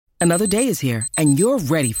Another day is here, and you're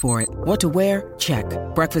ready for it. What to wear? Check.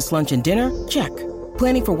 Breakfast, lunch, and dinner? Check.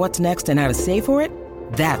 Planning for what's next and how to save for it?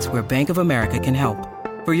 That's where Bank of America can help.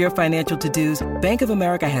 For your financial to-dos, Bank of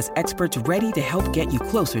America has experts ready to help get you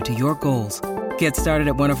closer to your goals. Get started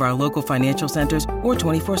at one of our local financial centers or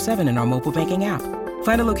 24/7 in our mobile banking app.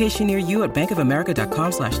 Find a location near you at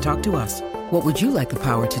bankofamerica.com/talktous. What would you like the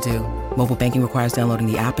power to do? Mobile banking requires downloading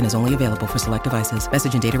the app and is only available for select devices.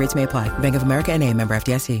 Message and data rates may apply. Bank of America N.A., member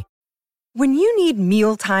FDIC. When you need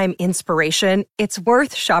mealtime inspiration, it's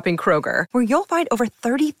worth shopping Kroger, where you'll find over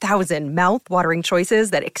 30,000 mouth-watering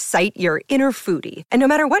choices that excite your inner foodie. And no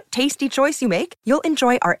matter what tasty choice you make, you'll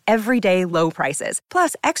enjoy our everyday low prices,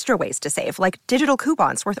 plus extra ways to save, like digital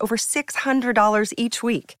coupons worth over $600 each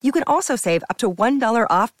week. You can also save up to $1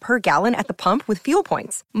 off per gallon at the pump with fuel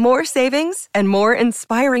points. More savings and more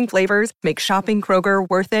inspiring flavors make shopping Kroger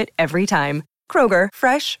worth it every time. Kroger,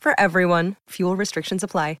 fresh for everyone. Fuel restrictions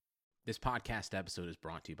apply. This podcast episode is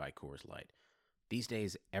brought to you by Coors Light. These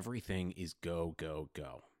days, everything is go, go,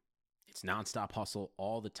 go. It's nonstop hustle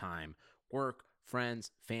all the time. Work, friends,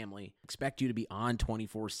 family, expect you to be on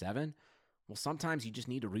 24/7. Well, sometimes you just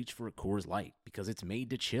need to reach for a Coors Light because it's made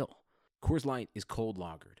to chill. Coors Light is cold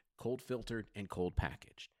lagered, cold filtered, and cold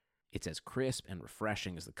packaged. It's as crisp and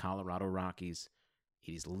refreshing as the Colorado Rockies.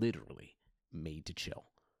 It is literally made to chill.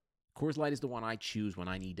 Coors Light is the one I choose when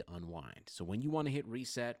I need to unwind. So when you want to hit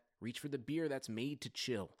reset, reach for the beer that's made to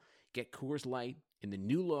chill. Get Coors Light in the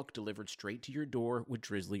new look delivered straight to your door with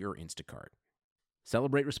Drizzly or Instacart.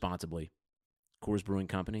 Celebrate responsibly. Coors Brewing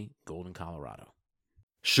Company, Golden, Colorado.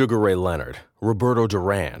 Sugar Ray Leonard, Roberto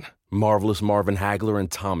Duran, Marvelous Marvin Hagler,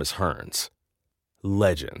 and Thomas Hearns.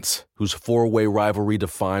 Legends, whose four-way rivalry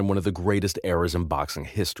defined one of the greatest eras in boxing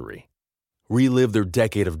history. Relive their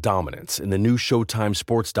decade of dominance in the new Showtime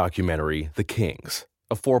sports documentary, The Kings,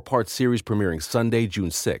 a 4-part series premiering Sunday,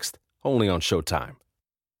 June 6th, only on Showtime.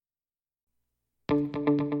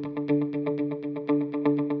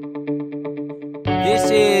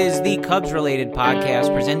 This is the Cubs-related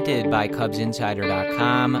podcast presented by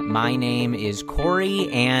CubsInsider.com. My name is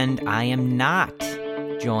Corey, and I am not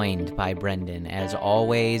joined by Brendan. As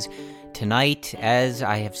always, tonight, as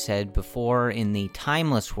I have said before in the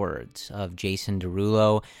timeless words of Jason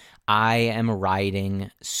Derulo, I am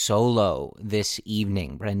riding solo this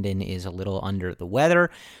evening. Brendan is a little under the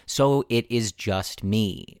weather, so it is just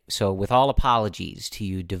me. So with all apologies to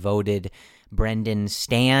you devoted Brendan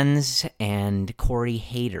stans and Corey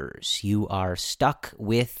haters, you are stuck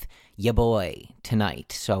with ya boy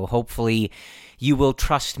tonight. So hopefully you will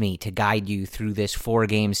trust me to guide you through this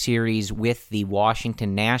 4-game series with the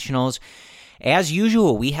Washington Nationals. As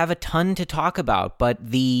usual, we have a ton to talk about, but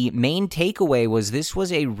the main takeaway was this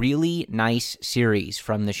was a really nice series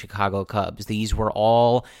from the Chicago Cubs. These were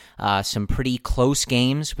all some pretty close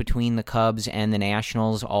games between the Cubs and the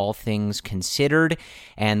Nationals, all things considered,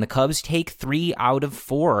 and the Cubs take 3 out of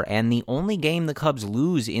 4, and the only game the Cubs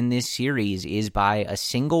lose in this series is by a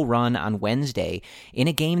single run on Wednesday in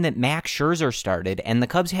a game that Max Scherzer started, and the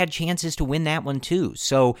Cubs had chances to win that one too.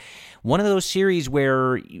 So one of those series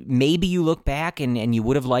where maybe you look back and you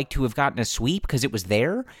would have liked to have gotten a sweep because it was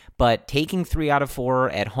there, but taking 3 out of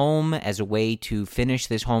 4 at home as a way to finish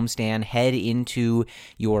this homestand, head into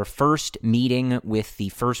your first meeting with the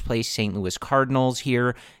first place St. Louis Cardinals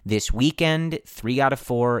here this weekend. 3 out of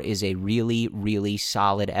 4 is a really, really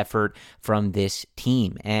solid effort from this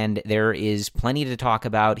team, and there is plenty to talk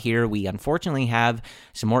about here. We unfortunately have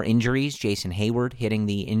some more injuries. Jason Hayward hitting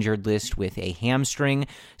the injured list with a hamstring,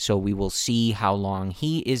 so we will see how long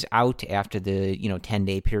he is out after the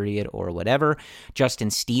 10-day period or whatever. Justin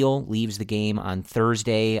Steele leaves the game on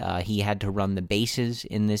Thursday. He had to run the bases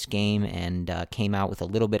in this game and came out with a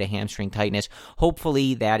little bit of hamstring tightness.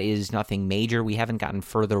 Hopefully that is nothing major. We haven't gotten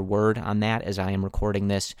further word on that as I am recording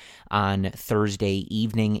this on Thursday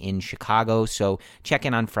evening in Chicago. So check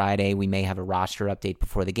in on Friday. We may have a roster update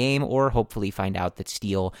before the game, or hopefully find out that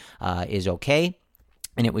Steele is okay,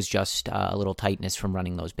 and it was just a little tightness from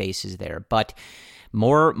running those bases there. But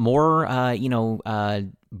more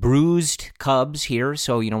bruised Cubs here,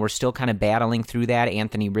 so we're still kind of battling through that.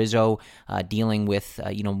 Anthony Rizzo dealing with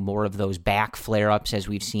more of those back flare-ups as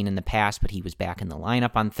we've seen in the past, but he was back in the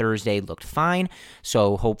lineup on Thursday, looked fine.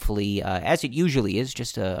 So hopefully, as it usually is,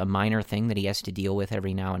 just a minor thing that he has to deal with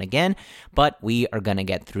every now and again, but we are going to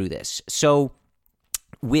get through this. So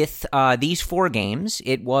with these 4 games,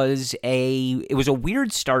 it was a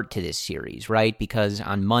weird start to this series, right? Because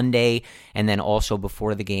on Monday, and then also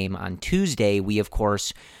before the game on Tuesday, we, of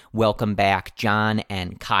course, welcome back John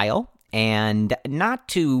and Kyle. And not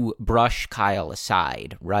to brush Kyle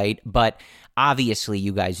aside, right? But obviously,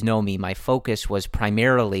 you guys know me. My focus was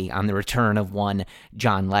primarily on the return of one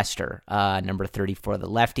John Lester, number 34, the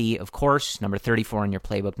lefty, of course, number 34 in your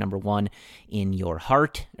playbook, number 1 in your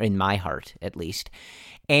heart, in my heart, at least.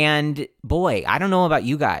 And boy, I don't know about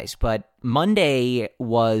you guys, but Monday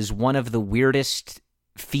was one of the weirdest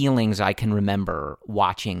feelings I can remember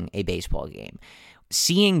watching a baseball game.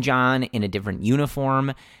 Seeing John in a different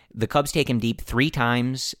uniform, the Cubs take him deep 3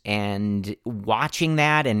 times, and watching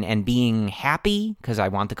that and being happy, because I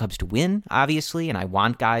want the Cubs to win, obviously, and I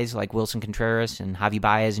want guys like Wilson Contreras and Javi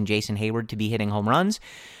Baez and Jason Hayward to be hitting home runs,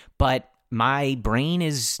 but my brain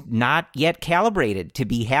is not yet calibrated to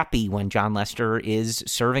be happy when John Lester is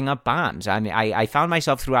serving up bombs. I mean, I found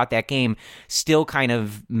myself throughout that game still kind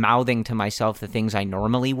of mouthing to myself the things I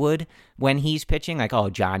normally would when he's pitching, like, "Oh,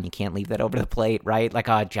 John, you can't leave that over the plate, right? Like,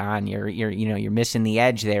 oh, John, you're missing the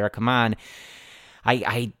edge there. Come on."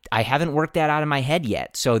 I haven't worked that out of my head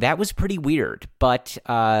yet, so that was pretty weird. But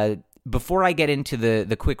before I get into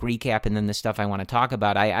the quick recap and then the stuff I want to talk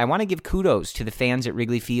about, I want to give kudos to the fans at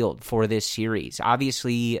Wrigley Field for this series.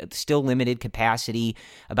 Obviously, still limited capacity,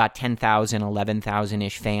 about 10,000,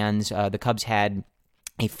 11,000-ish fans. The Cubs had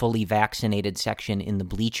a fully vaccinated section in the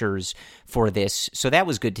bleachers for this, so that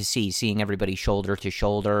was good to see, seeing everybody shoulder to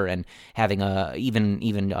shoulder and having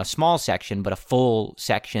even a small section, but a full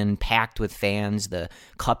section packed with fans. The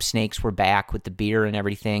cup snakes were back with the beer and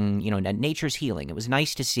everything. Nature's healing. It was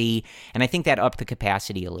nice to see, and I think that upped the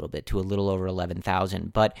capacity a little bit to a little over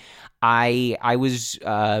 11,000. But I was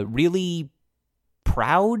really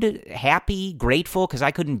proud, happy, grateful, because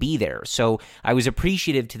I couldn't be there. So I was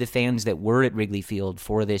appreciative to the fans that were at Wrigley Field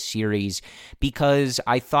for this series, because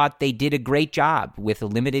I thought they did a great job with a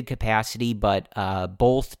limited capacity, but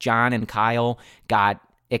both John and Kyle got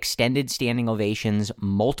extended standing ovations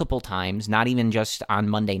multiple times, not even just on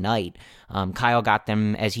Monday night. Kyle got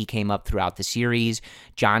them as he came up throughout the series.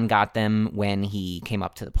 John got them when he came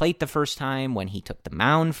up to the plate the first time, when he took the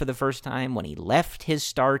mound for the first time, when he left his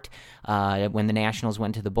start, when the Nationals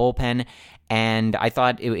went to the bullpen. And I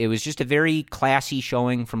thought it was just a very classy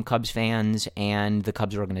showing from Cubs fans and the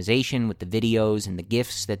Cubs organization with the videos and the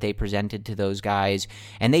gifts that they presented to those guys,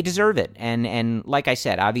 and they deserve it. And like I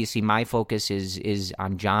said, obviously my focus is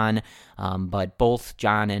on John, but both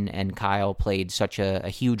John and Kyle played such a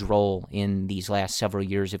huge role in these last several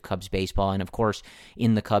years of Cubs baseball, and of course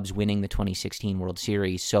in the Cubs winning the 2016 World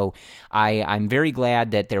Series. So I'm very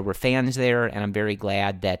glad that there were fans there, and I'm very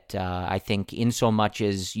glad that I think in so much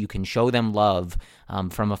as you can show them love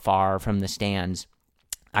from afar, from the stands,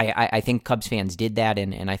 I think Cubs fans did that,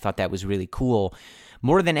 and I thought that was really cool.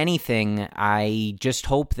 More than anything, I just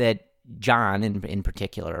hope that John in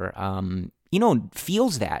particular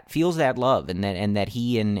feels that love, and that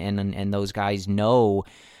he and those guys know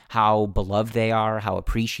how beloved they are, how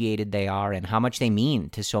appreciated they are, and how much they mean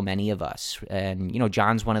to so many of us. And,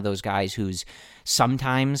 John's one of those guys who's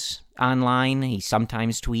sometimes online, he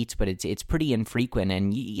sometimes tweets, but it's pretty infrequent,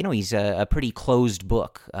 and, he's a pretty closed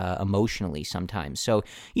book emotionally sometimes. So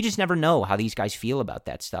you just never know how these guys feel about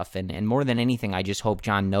that stuff. And more than anything, I just hope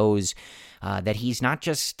John knows that he's not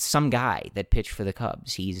just some guy that pitched for the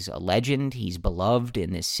Cubs. He's a legend. He's beloved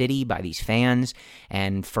in this city by these fans,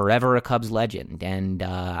 and forever a Cubs legend. And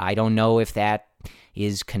I don't know if that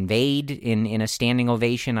is conveyed in a standing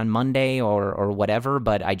ovation on Monday or whatever,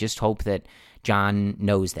 but I just hope that John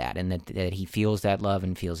knows that, and that he feels that love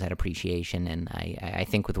and feels that appreciation. And I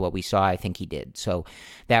think with what we saw, I think he did. So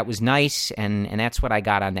that was nice, and that's what I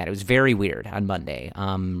got on that. It was very weird on Monday.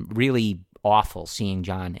 Really awful seeing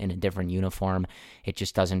John in a different uniform. It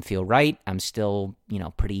just doesn't feel right. I'm still,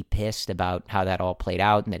 pretty pissed about how that all played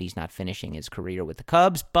out and that he's not finishing his career with the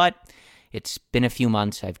Cubs, but it's been a few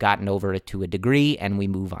months. I've gotten over it to a degree, and we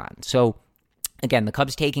move on. So again, the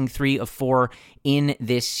Cubs taking 3 of 4 in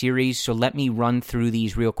this series. So let me run through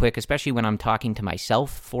these real quick, especially when I'm talking to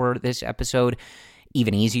myself for this episode.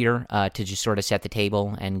 Even easier to just sort of set the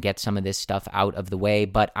table and get some of this stuff out of the way.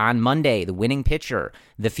 But on Monday, the winning pitcher,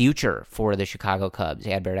 the future for the Chicago Cubs,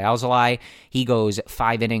 Adbert Alzolay, he goes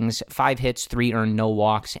 5 innings, 5 hits, 3 earned, no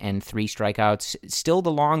walks, and 3 strikeouts. Still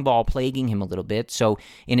the long ball plaguing him a little bit. So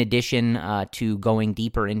in addition to going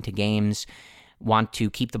deeper into games, want to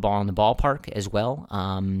keep the ball in the ballpark as well,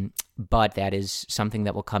 but that is something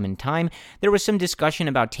that will come in time. There was some discussion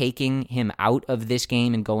about taking him out of this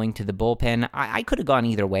game and going to the bullpen. I could have gone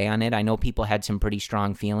either way on it. I know people had some pretty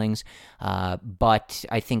strong feelings, but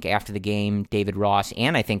I think after the game, David Ross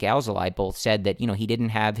and I think Alzolay both said that, he didn't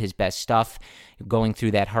have his best stuff going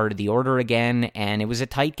through that heart of the order again, and it was a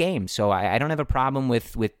tight game. So I don't have a problem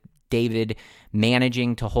with David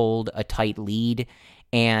managing to hold a tight lead,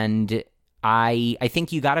 and I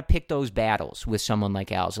think you got to pick those battles with someone like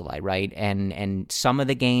Alzolay, right? And some of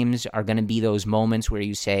the games are going to be those moments where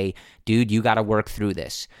you say, dude, you got to work through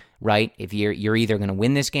this, right? If you're either going to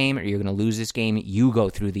win this game or you're going to lose this game, you go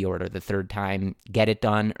through the order the third time, get it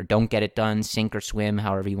done or don't get it done, sink or swim,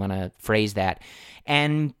 however you want to phrase that.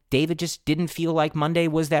 And David just didn't feel like Monday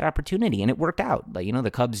was that opportunity, and it worked out. Like, the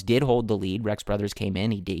Cubs did hold the lead. Rex Brothers came in.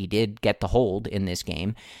 He did get the hold in this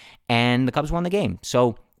game, and the Cubs won the game.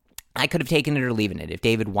 So I could have taken it or leaving it. If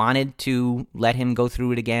David wanted to let him go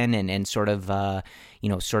through it again and sort of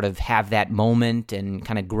have that moment and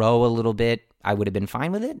kind of grow a little bit, I would have been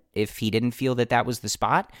fine with it. If he didn't feel that was the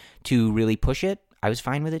spot to really push it, I was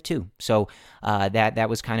fine with it too. So that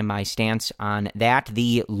was kind of my stance on that.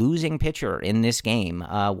 The losing pitcher in this game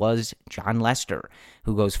was John Lester,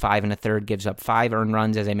 who goes 5 1/3, gives up 5 earned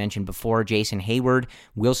runs, as I mentioned before. Jason Hayward,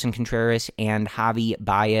 Wilson Contreras, and Javi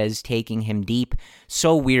Baez taking him deep.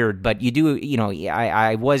 So weird, but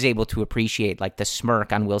I was able to appreciate like the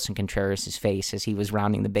smirk on Wilson Contreras' face as he was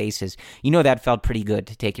rounding the bases. That felt pretty good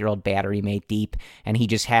to take your old battery mate deep, and he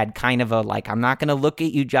just had kind of a like, I'm not going to look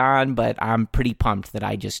at you, John, but I'm pretty pumped that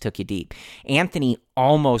I just took you deep. Anthony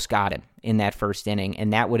almost got him in that first inning,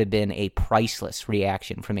 and that would have been a priceless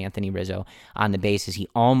reaction from Anthony Rizzo on the bases. He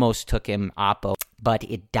almost took him oppo, but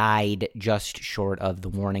it died just short of the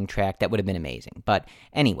warning track. That would have been amazing. But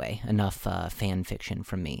anyway, enough fan fiction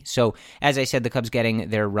from me. So, as I said, the Cubs getting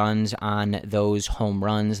their runs on those home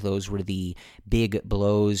runs. Those were the big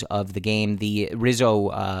blows of the game. The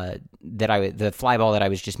Rizzo, the fly ball that I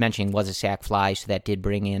was just mentioning was a sac fly, so that did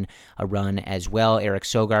bring in a run as well. Eric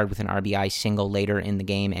Sogard with an RBI single later in the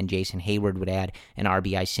game, and Jason Hayward would add an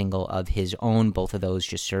RBI single of his own, both of those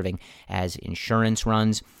just serving as insurance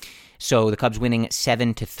runs. So the Cubs winning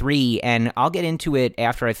 7-3, and I'll get into it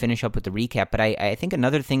after I finish up with the recap, but I think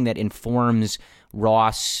another thing that informs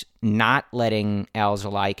Ross not letting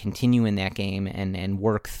Alzolay continue in that game and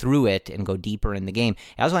work through it and go deeper in the game.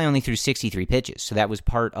 Alzolay only threw 63 pitches, so that was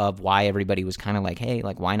part of why everybody was kind of like, hey,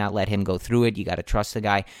 like, why not let him go through it? You got to trust the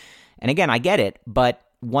guy. And again, I get it, but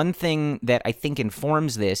one thing that I think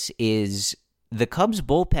informs this is the Cubs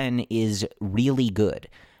bullpen is really good,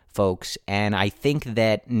 folks, and I think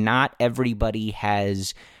that not everybody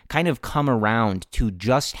has kind of come around to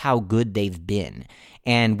just how good they've been.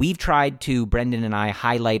 And we've tried to, Brendan and I,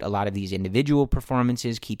 highlight a lot of these individual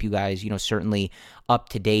performances, keep you guys, certainly up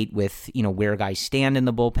to date with, where guys stand in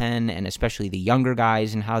the bullpen, and especially the younger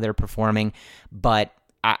guys and how they're performing. But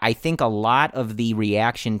I think a lot of the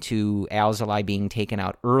reaction to Alzolay being taken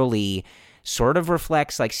out early sort of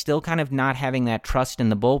reflects like still kind of not having that trust in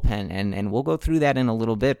the bullpen, and we'll go through that in a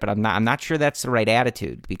little bit, but I'm not sure that's the right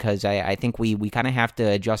attitude, because I think we kind of have to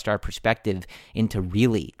adjust our perspective into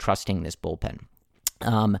really trusting this bullpen.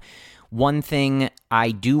 One thing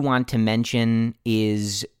I do want to mention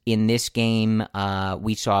is in this game,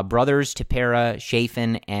 we saw brothers Tepera,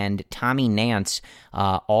 Chafin, and Tommy Nance.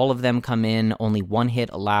 All of them come in, only 1 hit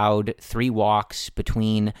allowed, 3 walks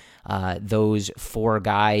between those 4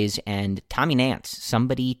 guys. And Tommy Nance,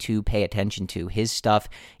 somebody to pay attention to. His stuff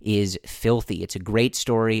is filthy. It's a great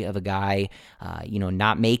story of a guy,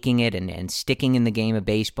 not making it and sticking in the game of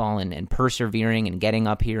baseball and persevering and getting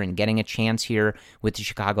up here and getting a chance here with the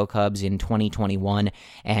Chicago Cubs in 2021.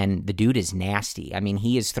 And the dude is nasty. I mean,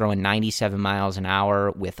 he is throwing 97 miles an hour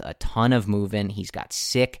with a ton of movement. He's got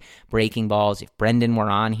sick breaking balls. If Brendan were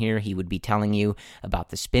on here, he would be telling you about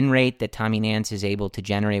the spin rate that Tommy Nance is able to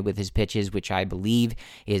generate with his pitches, which I believe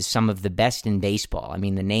is some of the best in baseball. I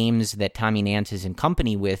mean, the names that Tommy Nance is in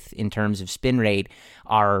company with in terms of spin rate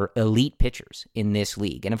are elite pitchers in this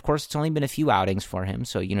league. And of course, it's only been a few outings for him,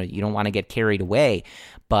 so you don't want to get carried away,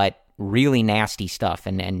 but really nasty stuff,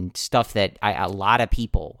 and stuff that a lot of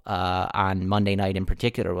people on Monday night in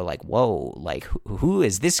particular were like, whoa, like who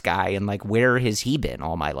is this guy, and like where has he been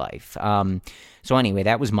all my life? So anyway,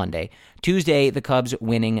 that was Monday. Tuesday, the Cubs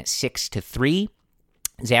winning 6-3.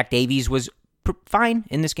 Zach Davies was fine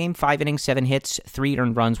in this game, 5 innings, 7 hits, 3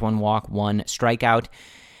 earned runs, 1 walk, 1 strikeout.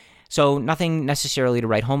 So nothing necessarily to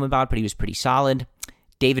write home about, but he was pretty solid.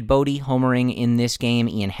 David Bodie homering in this game.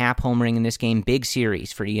 Ian Happ homering in this game. Big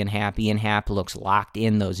series for Ian Happ. Ian Happ looks locked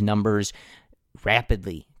in. Those numbers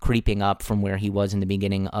rapidly creeping up from where he was in the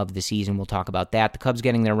beginning of the season. We'll talk about that. The Cubs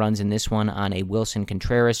getting their runs in this one on a Wilson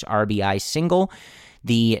Contreras RBI single.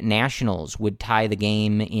 The Nationals would tie the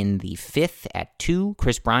game in the 5th at 2.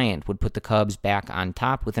 Chris Bryant would put the Cubs back on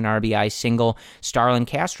top with an RBI single. Starlin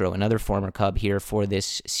Castro, another former Cub here for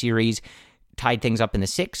this series, tied things up in the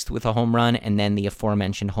 6th with a home run, and then the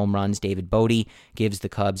aforementioned home runs. David Bodie gives the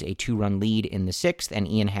Cubs a 2-run lead in the 6th, and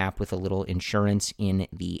Ian Happ with a little insurance in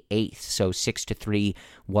the 8th. So 6-3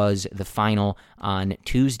 was the final on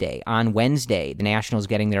Tuesday. On Wednesday, the Nationals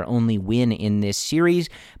getting their only win in this series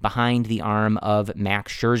behind the arm of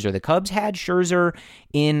Max Scherzer. The Cubs had Scherzer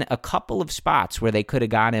in a couple of spots where they could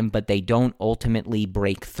have got him, but they don't ultimately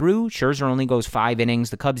break through. Scherzer only goes 5 innings.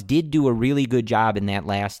 The Cubs did do a really good job in that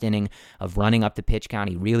last inning of running up the pitch count.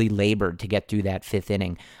 He really labored to get through that 5th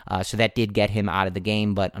inning. So that did get him out of the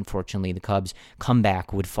game, but unfortunately the Cubs'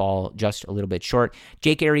 comeback would fall just a little bit short.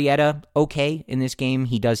 Jake Arrieta, okay in this game.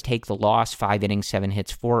 He does take the loss. 5 innings, 7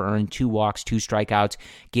 hits, 4 earned, 2 walks, 2 strikeouts,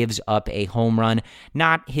 gives up a home run.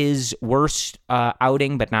 Not his worst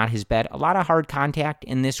outing, but not his best. A lot of hard contact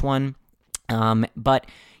in this one. But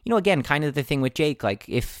again, kind of the thing with Jake, like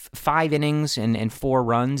if 5 innings and 4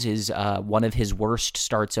 runs is one of his worst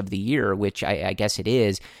starts of the year, which I guess it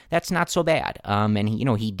is, that's not so bad. And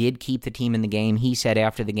he did keep the team in the game. He said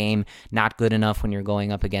after the game, not good enough when you're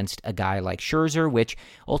going up against a guy like Scherzer, which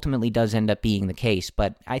ultimately does end up being the case.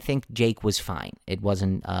 But I think Jake was fine. It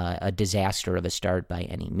wasn't a disaster of a start by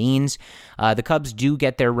any means. The Cubs do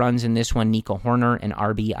get their runs in this one. Nico Horner, an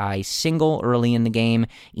RBI single early in the game.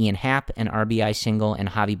 Ian Happ, an RBI single, and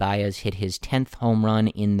Javi Baez hit his 10th home run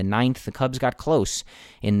in the 9th. The Cubs got close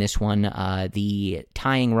in this one. The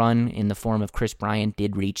tying run in the form of Chris Bryant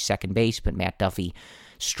did reach second base, but Matt Duffy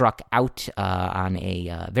struck out on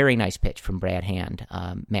a very nice pitch from Brad Hand.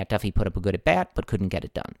 Matt Duffy put up a good at-bat, but couldn't get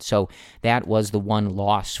it done. So that was the one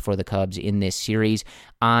loss for the Cubs in this series.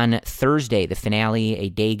 On Thursday, the finale, a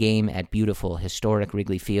day game at beautiful, historic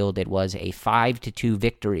Wrigley Field. It was a 5-2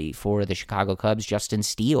 victory for the Chicago Cubs. Justin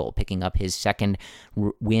Steele picking up his second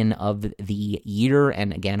win of the year,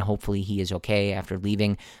 and again, hopefully he is okay after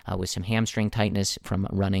leaving with some hamstring tightness from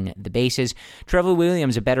running the bases. Trevor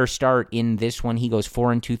Williams, a better start in this one. He goes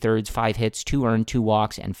 4 2/3, 5 hits, 2 earned, 2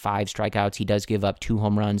 walks, and 5 strikeouts. He does give up 2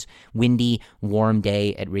 home runs. Windy, warm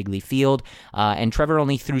day at Wrigley Field, and Trevor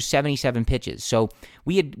only threw 77 pitches. So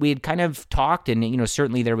we had kind of talked, and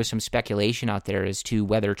certainly there was some speculation out there as to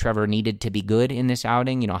whether Trevor needed to be good in this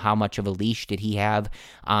outing. How much of a leash did he have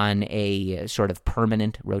on a sort of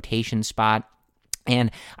permanent rotation spot?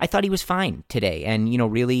 And I thought he was fine today. And,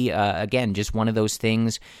 really, again, just one of those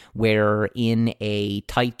things where in a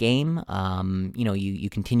tight game, you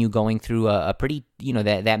continue going through a pretty,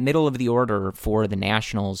 that middle of the order for the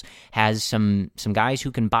Nationals has some guys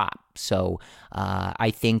who can bop. So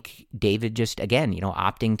I think David just, again,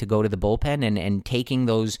 opting to go to the bullpen and taking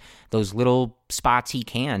those little spots he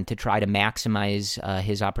can to try to maximize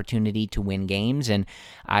his opportunity to win games. And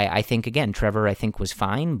I think, again, Trevor, I think, was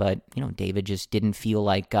fine, but, David just didn't feel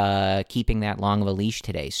like keeping that long of a leash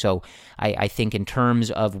today. So I think in terms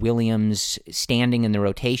of Williams standing in the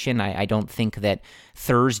rotation, I don't think that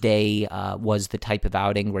Thursday was the type of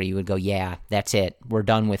outing where you would go, yeah, that's it, we're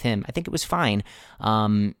done with him. I think it was fine,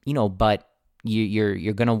 but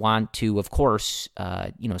you're going to want to, of course,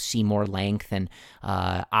 see more length and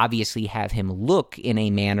obviously have him look in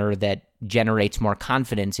a manner that generates more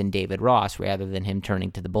confidence in David Ross rather than him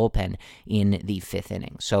turning to the bullpen in the 5th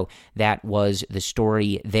inning. So that was the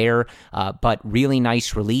story there. But really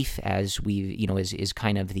nice relief as we, is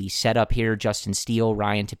kind of the setup here. Justin Steele,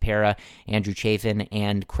 Ryan Tepera, Andrew Chafin,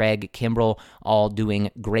 and Craig Kimbrell all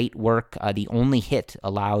doing great work. The only hit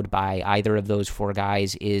allowed by either of those 4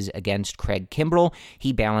 guys is against Craig Kimbrell.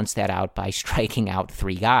 He balanced that out by striking out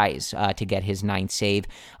 3 guys to get his 9th save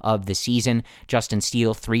of the season. Justin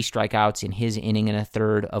Steele, 3 strikeouts in his inning and a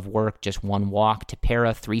third of work, just 1 walk.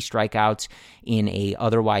 Tepera, 3 strikeouts in a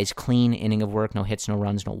otherwise clean inning of work, no hits, no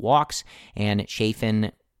runs, no walks. And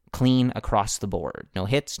Chafin, clean across the board. No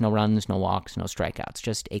hits, no runs, no walks, no strikeouts.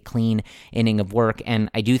 Just a clean inning of work. And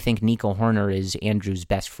I do think Nico Horner is Andrew's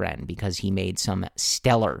best friend because he made some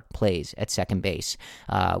stellar plays at second base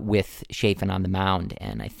with Chafin on the mound.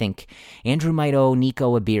 And I think Andrew might owe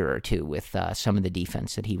Nico a beer or two with some of the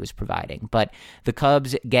defense that he was providing. But the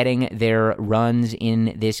Cubs getting their runs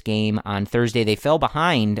in this game on Thursday. They fell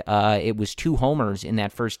behind. It was 2 homers in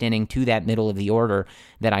that first inning to that middle of the order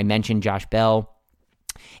that I mentioned, Josh Bell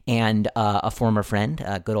and a former friend,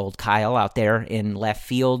 good old Kyle out there in left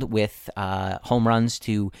field with home runs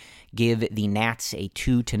to give the Nats a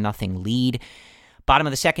 2-0 lead. Bottom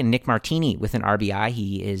of the second, Nick Martini with an RBI.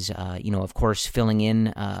 He is, of course, filling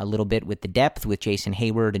in a little bit with the depth with Jason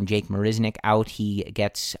Hayward and Jake Marisnick out. He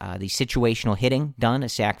gets the situational hitting done, a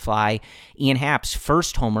sac fly. Ian Happ's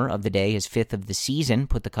first homer of the day, his 5th of the season,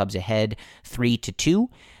 put the Cubs ahead 3-2.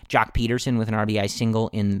 Jock Peterson with an RBI single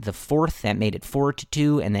in the 4th. That made it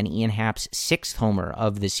 4-2. And then Ian Happ's 6th homer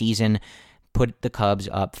of the season put the Cubs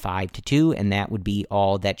up 5-2, and that would be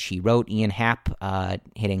all that she wrote. Ian Happ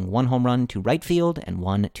hitting 1 home run to right field and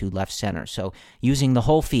 1 to left center. So using the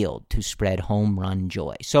whole field to spread home run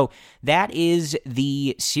joy. So that is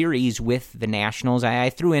the series with the Nationals. I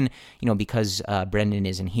threw in, because Brendan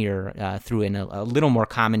isn't here, threw in a little more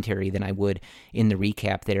commentary than I would in the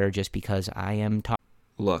recap there, just because I am talking.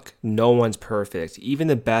 Look, no one's perfect. Even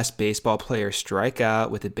the best baseball players strike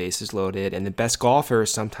out with the bases loaded, and the best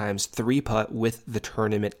golfers sometimes 3-putt with the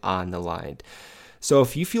tournament on the line. So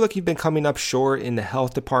if you feel like you've been coming up short in the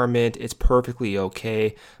health department, it's perfectly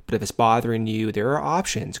okay. But if it's bothering you, there are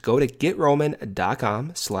options. Go to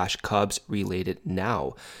GetRoman.com/Cubs related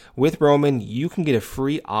now. With Roman, you can get a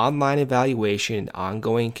free online evaluation and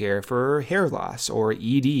ongoing care for hair loss or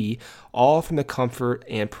ED, all from the comfort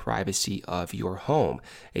and privacy of your home.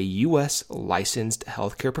 A U.S. licensed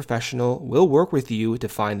healthcare professional will work with you to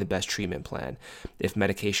find the best treatment plan. If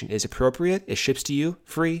medication is appropriate, it ships to you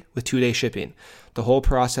free with 2-day shipping. The whole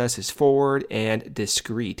process is forward and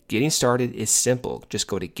discreet. Getting started is simple. Just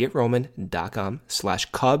go to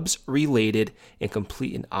GetRoman.com/Cubs related and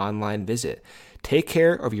complete an online visit. Take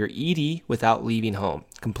care of your ED without leaving home.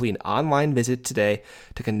 Complete an online visit today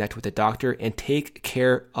to connect with a doctor and take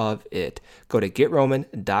care of it. Go to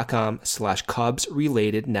GetRoman.com/Cubs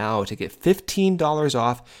related now to get $15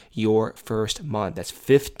 off your first month. That's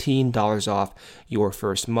 $15 off your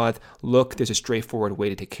first month. Look, there's a straightforward way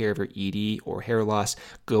to take care of your ED or hair loss.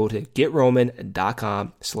 Go to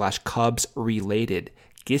GetRoman.com/Cubs related.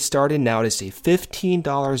 Get started now to save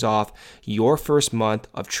 $15 off your first month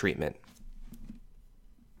of treatment.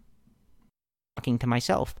 To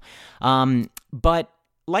myself. But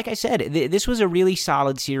like I said, this was a really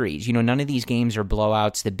solid series. None of these games are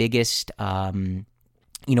blowouts. The biggest, win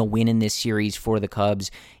in this series for the Cubs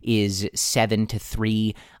is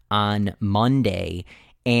 7-3 on Monday.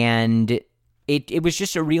 And it was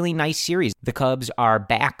just a really nice series. The Cubs are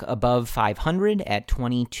back above 500 at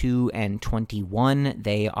 22-21.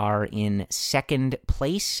 They are in second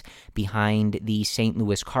place behind the St.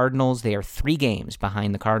 Louis Cardinals. They are 3 games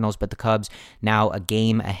behind the Cardinals, but the Cubs now a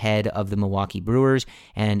game ahead of the Milwaukee Brewers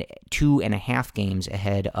and 2.5 games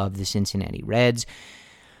ahead of the Cincinnati Reds.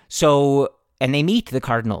 And they meet the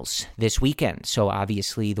Cardinals this weekend. So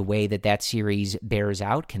obviously the way that series bears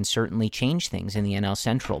out can certainly change things in the NL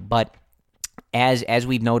Central. But as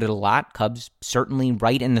we've noted a lot, Cubs certainly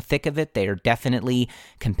right in the thick of it. They are definitely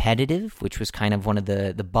competitive, which was kind of one of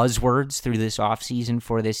the buzzwords through this offseason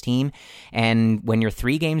for this team. And when you're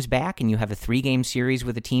 3 games back and you have a 3-game series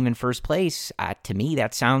with a team in first place, to me,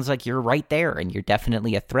 that sounds like you're right there and you're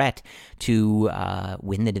definitely a threat to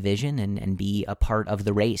win the division and be a part of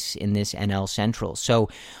the race in this NL Central. So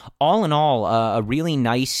all in all, a really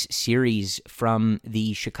nice series from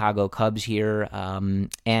the Chicago Cubs here.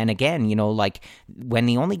 And again, like when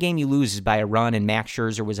the only game you lose is by a run and Max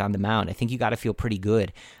Scherzer was on the mound, I think you got to feel pretty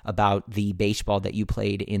good about the baseball that you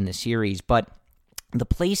played in the series. But the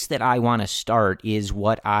place that I want to start is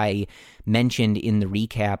what I mentioned in the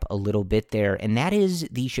recap a little bit there, and that is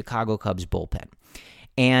the Chicago Cubs bullpen.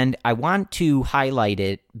 And I want to highlight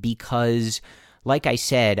it because, like I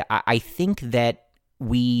said, I think that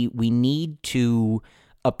we need to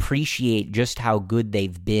appreciate just how good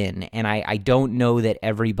they've been. And I don't know that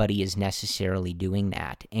everybody is necessarily doing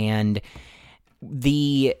that. And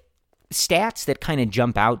the stats that kind of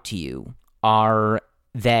jump out to you are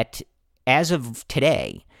that as of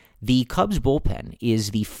today, the Cubs bullpen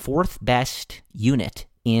is the 4th best unit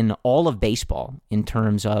in all of baseball in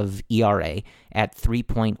terms of ERA at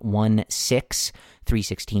 3.16,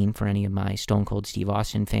 316 for any of my Stone Cold Steve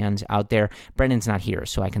Austin fans out there. Brendan's not here,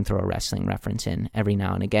 so I can throw a wrestling reference in every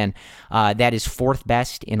now and again. That is 4th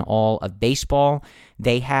best in all of baseball.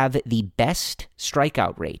 They have the best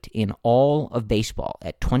strikeout rate in all of baseball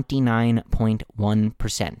at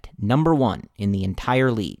 29.1%. Number 1 in the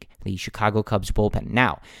entire league, the Chicago Cubs bullpen.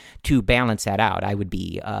 Now, to balance that out, I would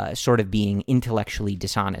be sort of being intellectually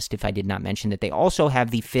dishonest if I did not mention that they also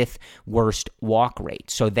have the 5th worst walk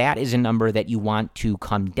rate. So that is a number that you want to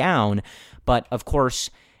come down. But of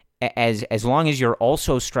course, as long as you're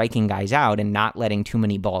also striking guys out and not letting too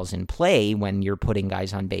many balls in play when you're putting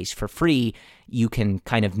guys on base for free, you can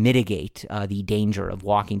kind of mitigate the danger of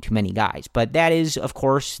walking too many guys. But that is, of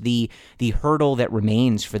course, the hurdle that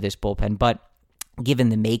remains for this bullpen. But given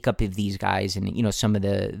the makeup of these guys and, some of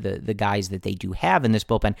the guys that they do have in this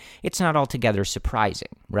bullpen, it's not altogether surprising,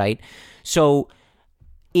 right? So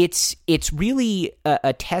it's really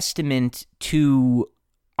a testament to,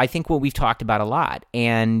 I think what we've talked about a lot.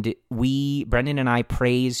 And Brendan and I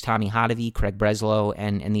praise Tommy Hotovy, Craig Breslow,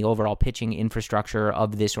 and the overall pitching infrastructure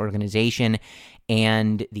of this organization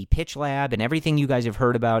and the pitch lab and everything you guys have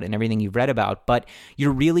heard about and everything you've read about. But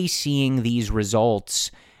you're really seeing these results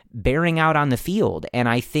bearing out on the field. And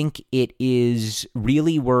I think it is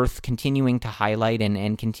really worth continuing to highlight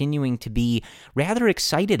and continuing to be rather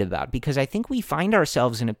excited about, because I think we find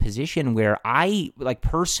ourselves in a position where I,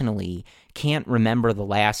 personally, can't remember the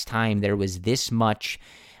last time there was this much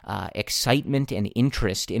excitement and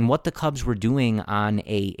interest in what the Cubs were doing on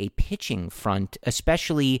a pitching front,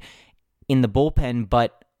 especially in the bullpen,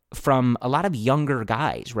 but from a lot of younger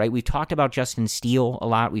guys, right? We've talked about Justin Steele a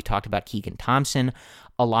lot. We've talked about Keegan Thompson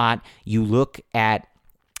a lot. You look at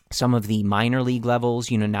some of the minor league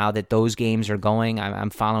levels, now that those games are going, I'm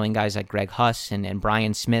following guys like Greg Huss and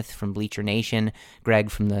Brian Smith from Bleacher Nation,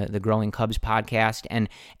 Greg from the Growing Cubs podcast, and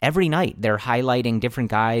every night they're highlighting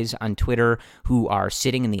different guys on Twitter who are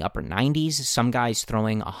sitting in the upper 90s, some guys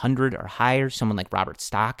throwing 100 or higher, someone like Robert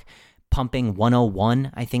Stock pumping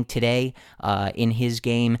 101, I think, today in his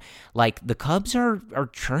game. The Cubs are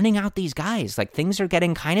churning out these guys. Things are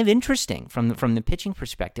getting kind of interesting from the pitching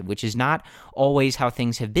perspective, which is not always how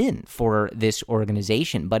things have been for this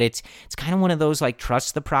organization. But it's kind of one of those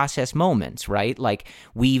trust the process moments, right?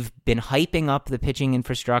 We've been hyping up the pitching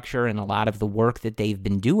infrastructure and a lot of the work that they've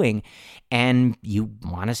been doing, and you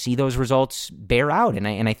want to see those results bear out.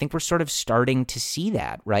 And I think we're sort of starting to see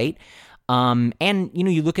that, right? And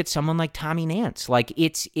you look at someone like Tommy Nance,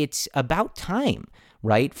 it's about time,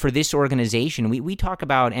 right, for this organization. We talk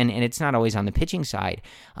about, and it's not always on the pitching side,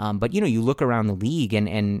 but you look around the league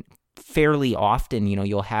and fairly often,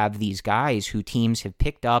 you'll have these guys who teams have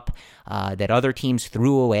picked up that other teams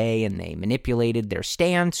threw away, and they manipulated their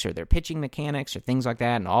stance or their pitching mechanics or things like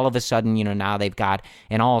that, and all of a sudden, now they've got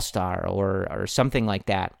an all-star or something like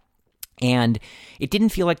that. And it didn't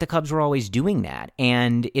feel like the Cubs were always doing that.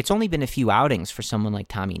 And it's only been a few outings for someone like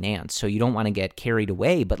Tommy Nance, so you don't want to get carried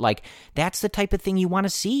away. But, that's the type of thing you want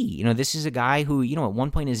to see. This is a guy who, at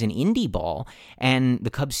one point is an indie ball, and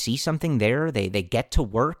the Cubs see something there. They get to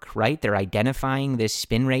work, right? They're identifying this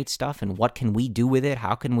spin rate stuff and what can we do with it?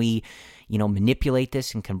 How can we manipulate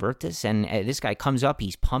this and convert this? And this guy comes up,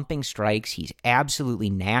 he's pumping strikes, he's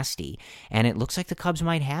absolutely nasty, and it looks like the Cubs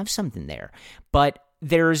might have something there. But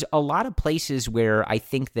there's a lot of places where I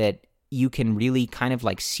think that you can really kind of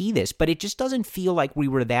see this, but it just doesn't feel like we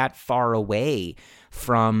were that far away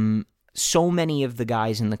from so many of the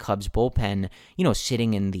guys in the Cubs bullpen,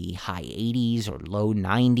 sitting in the high 80s or low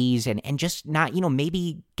 90s and just not,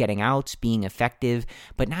 maybe getting outs, being effective,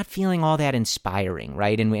 but not feeling all that inspiring,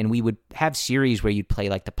 right? And we would have series where you'd play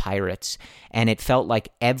the Pirates, and it felt like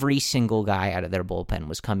every single guy out of their bullpen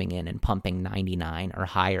was coming in and pumping 99 or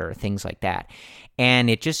higher, things like that. And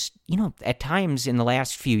it just, at times in the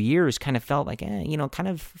last few years kind of felt like, kind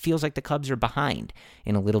of feels like the Cubs are behind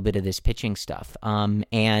in a little bit of this pitching stuff.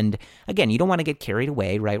 And again, you don't want to get carried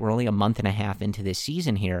away, right? We're only a month and a half into this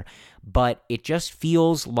season here, but it just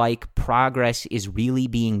feels like progress is really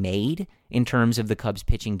being made in terms of the Cubs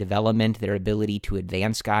pitching development, their ability to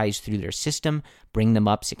advance guys through their system, bring them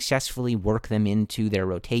up successfully, work them into their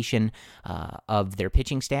rotation of their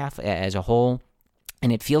pitching staff as a whole.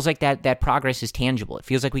 And it feels like that progress is tangible. It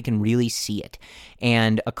feels like we can really see it.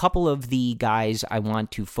 And a couple of the guys I want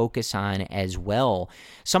to focus on as well,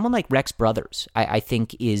 someone like Rex Brothers, I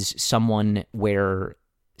think is someone where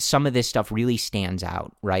some of this stuff really stands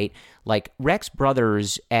out, right? Rex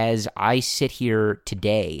Brothers, as I sit here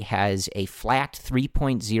today, has a flat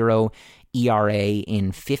 3.0 ERA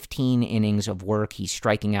in 15 innings of work. He's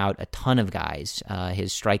striking out a ton of guys.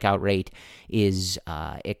 His strikeout rate is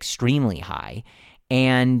extremely high.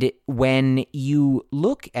 And when you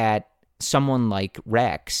look at someone like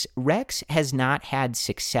Rex has not had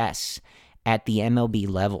success at the MLB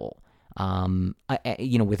level,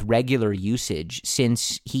 with regular usage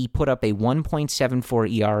since he put up a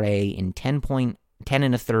 1.74 ERA in 10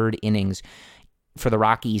 and a third innings for the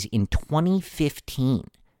Rockies in 2015.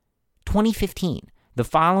 2015. The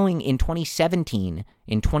following, in 2017,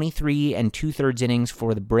 in 23 and 2/3 innings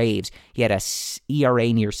for the Braves, he had a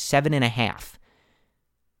ERA near 7.5.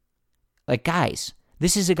 Guys,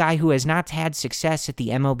 this is a guy who has not had success at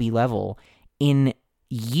the MLB level in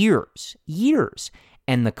years.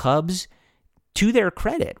 And the Cubs, to their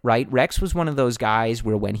credit, right? Rex was one of those guys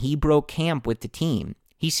where when he broke camp with the team,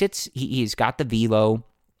 he's got the velo,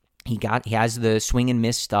 he has the swing and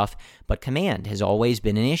miss stuff, but command has always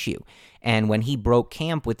been an issue. And when he broke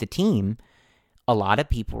camp with the team, a lot of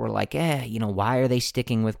people were like, why are they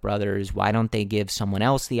sticking with Brothers? Why don't they give someone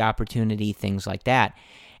else the opportunity? Things like that.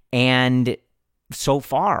 And so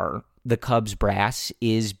far, the Cubs brass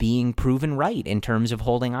is being proven right in terms of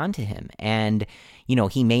holding on to him. And,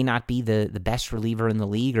 he may not be the best reliever in the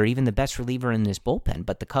league or even the best reliever in this bullpen,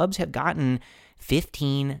 but the Cubs have gotten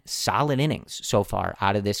 15 solid innings so far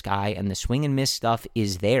out of this guy, and the swing and miss stuff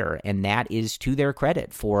is there, and that is to their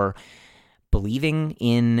credit for believing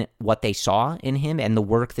in what they saw in him and the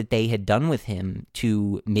work that they had done with him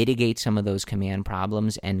to mitigate some of those command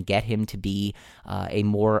problems and get him to be a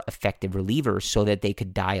more effective reliever so that they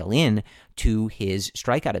could dial in to his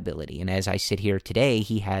strikeout ability. And as I sit here today,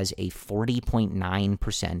 he has a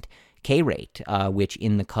 40.9% K rate, which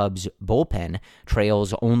in the Cubs bullpen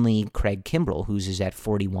trails only Craig Kimbrell, whose is at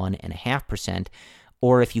 41.5%.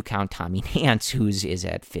 Or if you count Tommy Nance, whose is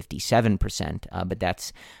at 57%, but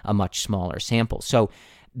that's a much smaller sample. So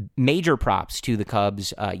major props to the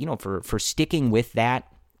Cubs, for sticking with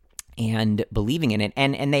that and believing in it.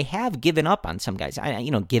 And they have given up on some guys,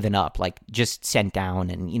 given up, like just sent down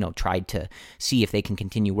and, tried to see if they can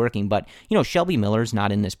continue working. But, Shelby Miller's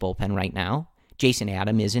not in this bullpen right now. Jason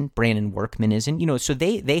Adam isn't. Brandon Workman isn't. So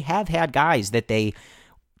they have had guys that they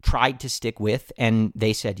tried to stick with, and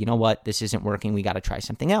they said, you know what, this isn't working, we got to try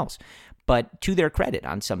something else. But to their credit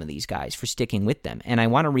on some of these guys for sticking with them. And I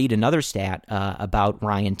want to read another stat about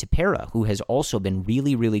Ryan Tepera, who has also been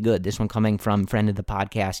really, really good. This one coming from friend of the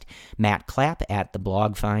podcast, Matt Clapp at the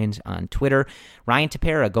Blog Finds on Twitter. Ryan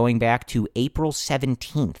Tepera, going back to April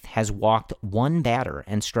 17th, has walked one batter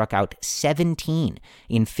and struck out 17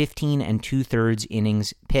 in 15 2/3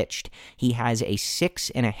 innings pitched. He has a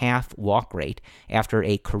 6.5 walk rate after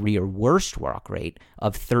a career worst walk rate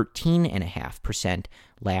of 13.5%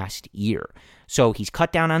 last year. So he's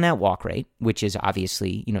cut down on that walk rate, which is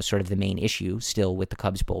obviously, sort of the main issue still with the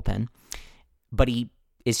Cubs bullpen. But he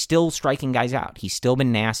is still striking guys out. He's still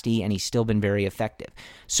been nasty, and he's still been very effective.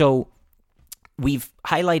 So we've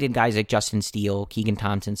highlighted guys like Justin Steele, Keegan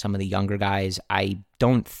Thompson, some of the younger guys. I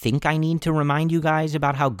don't think I need to remind you guys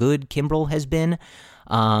about how good Kimbrell has been.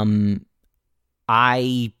 I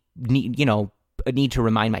need to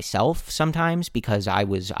remind myself sometimes because I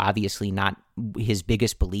was obviously not his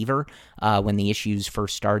biggest believer when the issues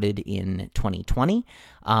first started in 2020.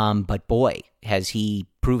 But boy, has he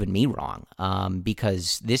proven me wrong,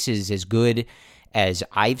 because this is as good as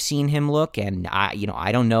I've seen him look. And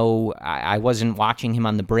I don't know, I wasn't watching him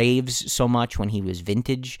on the Braves so much when he was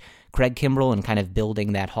vintage Craig Kimbrell and kind of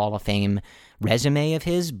building that Hall of Fame resume of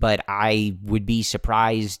his, but I would be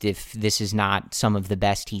surprised if this is not some of the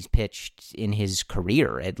best he's pitched in his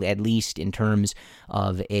career, at least in terms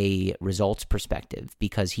of a results perspective,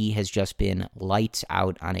 because he has just been lights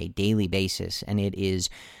out on a daily basis, and it is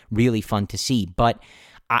really fun to see. But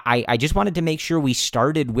I just wanted to make sure we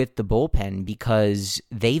started with the bullpen because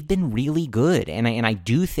they've been really good, and I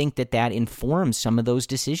do think that informs some of those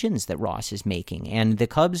decisions that Ross is making. And the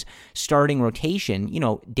Cubs starting rotation,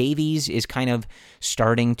 Davies is kind of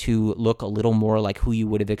starting to look a little more like who you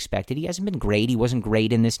would have expected. He hasn't been great. He wasn't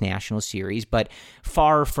great in this national series, but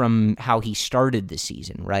far from how he started the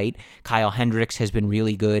season, right? Kyle Hendricks has been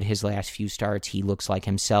really good his last few starts. He looks like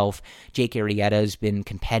himself. Jake Arrieta has been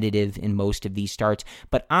competitive in most of these starts,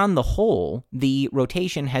 but on the whole, the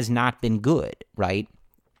rotation has not been good, right?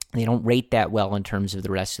 They don't rate that well in terms of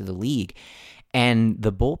the rest of the league. And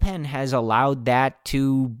the bullpen has allowed that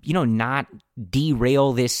to, not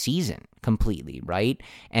derail this season completely, right?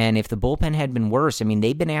 And if the bullpen had been worse,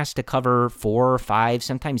 they've been asked to cover 4 or 5,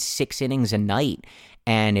 sometimes 6 innings a night.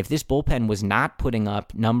 And if this bullpen was not putting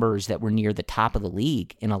up numbers that were near the top of the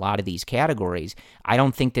league in a lot of these categories, I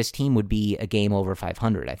don't think this team would be a game over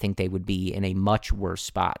 500. I think they would be in a much worse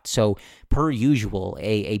spot. So, per usual,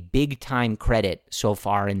 a big-time credit so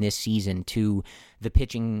far in this season to the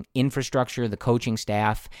pitching infrastructure, the coaching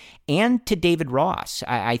staff, and to David Ross.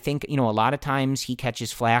 I think, a lot of times he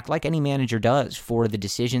catches flack, like any manager does, for the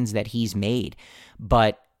decisions that he's made.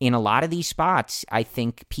 But in a lot of these spots, I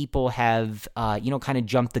think people have, kind of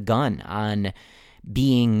jumped the gun on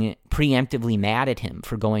being preemptively mad at him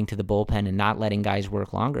for going to the bullpen and not letting guys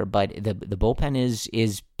work longer. But the bullpen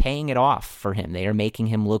is paying it off for him. They are making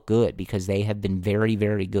him look good because they have been very,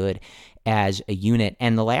 very good as a unit.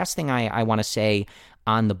 And the last thing I want to say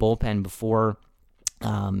on the bullpen before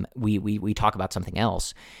we talk about something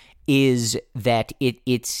else is that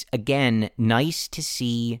it's, again, nice to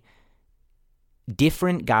see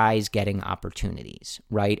different guys getting opportunities,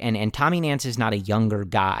 right? And Tommy Nance is not a younger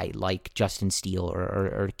guy like Justin Steele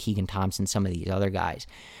or Keegan Thompson, some of these other guys,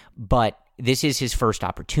 but this is his first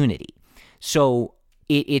opportunity. So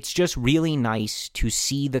it's just really nice to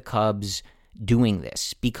see the Cubs doing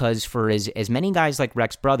this, because for as many guys like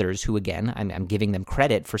Rex Brothers, who again, I'm giving them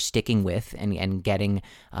credit for sticking with and getting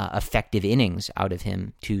effective innings out of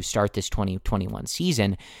him to start this 2021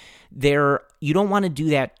 season, you don't want to do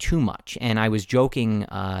that too much. And I was joking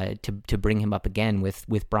to bring him up again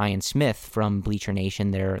with Brian Smith from Bleacher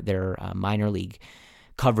Nation, their minor league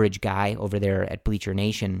coverage guy over there at Bleacher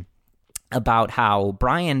Nation, about how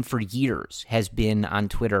Brian for years has been on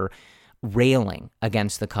Twitter railing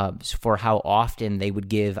against the Cubs for how often they would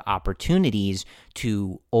give opportunities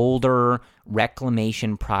to older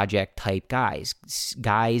reclamation project type guys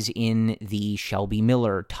in the Shelby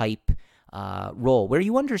Miller type role, where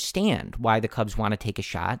you understand why the Cubs want to take a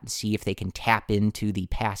shot and see if they can tap into the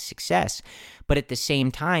past success. But at the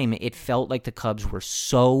same time, it felt like the Cubs were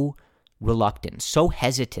so reluctant, so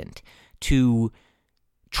hesitant to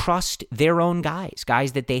trust their own guys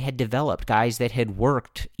that they had developed, guys that had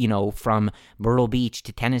worked, from Myrtle Beach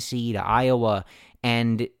to Tennessee to Iowa,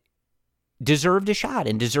 and deserved a shot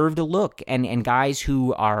and deserved a look, and guys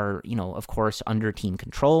who are, of course, under team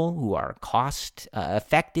control, who are cost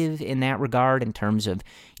effective in that regard in terms of,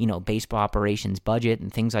 baseball operations budget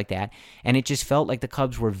and things like that. And it just felt like the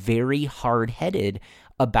Cubs were very hard-headed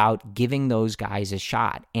about giving those guys a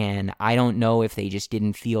shot. And I don't know if they just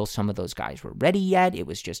didn't feel some of those guys were ready yet. It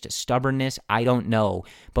was just a stubbornness. I don't know.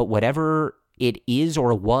 But whatever it is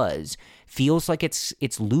or was, feels like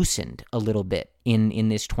it's loosened a little bit in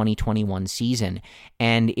this 2021 season.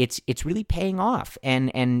 And it's really paying off.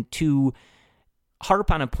 And to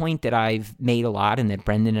harp on a point that I've made a lot, and that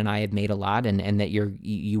Brendan and I have made a lot, and that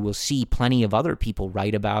you will see plenty of other people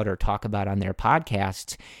write about or talk about on their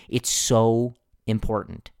podcasts, it's so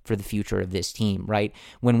important for the future of this team, right?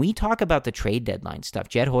 When we talk about the trade deadline stuff,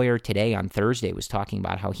 Jed Hoyer today on Thursday was talking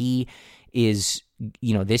about how he is,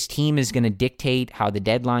 this team is going to dictate how the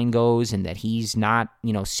deadline goes, and that he's not,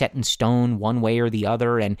 set in stone one way or the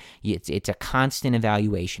other, and it's a constant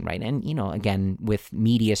evaluation, right? And, again, with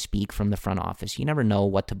media speak from the front office, you never know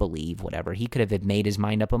what to believe, whatever. He could have made his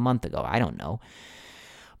mind up a month ago. I don't know.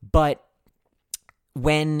 But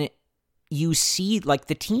when you see,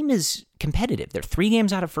 the team is competitive. They're 3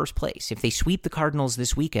 games out of first place. If they sweep the Cardinals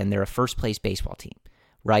this weekend, they're a first-place baseball team,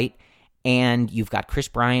 right? And you've got Chris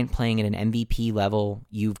Bryant playing at an MVP level.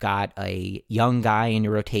 You've got a young guy in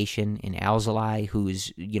your rotation in Alzolay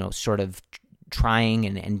who's, sort of trying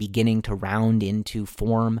and beginning to round into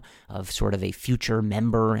form of sort of a future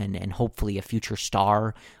member and hopefully a future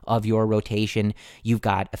star of your rotation. You've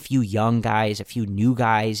got a few young guys, a few new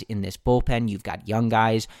guys in this bullpen. You've got young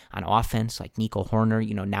guys on offense like Nico Horner,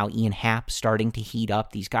 now Ian Happ starting to heat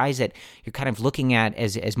up. These guys that you're kind of looking at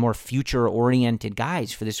as more future-oriented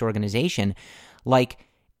guys for this organization.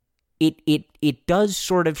 It does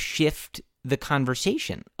sort of shift the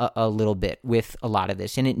conversation a little bit with a lot of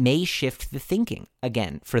this, and it may shift the thinking.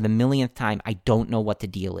 Again, for the millionth time, I don't know what the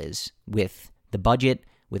deal is with the budget,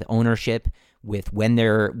 with ownership, with when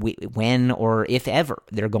or if ever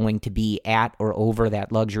they're going to be at or over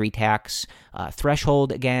that luxury tax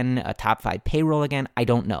threshold again, a top 5 payroll again. I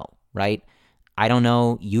don't know, right? I don't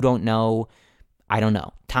know. You don't know. I don't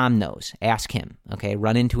know. Tom knows. Ask him, okay?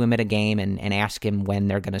 Run into him at a game and ask him when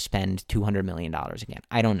they're going to spend $200 million again.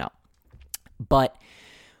 I don't know. But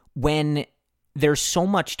when there's so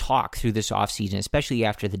much talk through this offseason, especially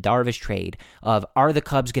after the Darvish trade, of are the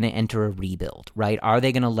Cubs going to enter a rebuild, right? Are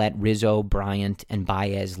they going to let Rizzo, Bryant, and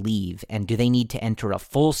Baez leave? And do they need to enter a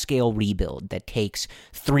full-scale rebuild that takes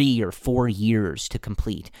 3 or 4 years to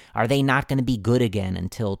complete? Are they not going to be good again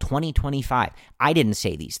until 2025? I didn't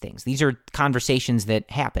say these things. These are conversations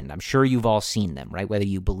that happened. I'm sure you've all seen them, right? Whether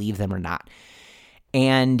you believe them or not.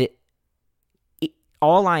 And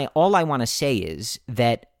all I want to say is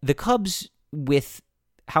that the Cubs, with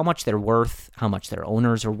how much they're worth, how much their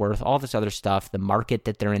owners are worth, all this other stuff, the market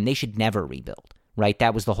that they're in, they should never rebuild, right?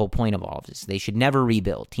 That was the whole point of all of this. They should never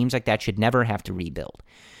rebuild. Teams like that should never have to rebuild.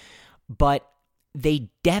 But they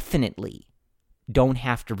definitely don't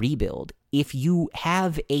have to rebuild if you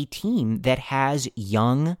have a team that has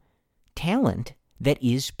young talent that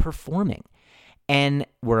is performing. And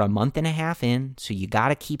we're a month and a half in, so you got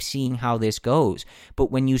to keep seeing how this goes.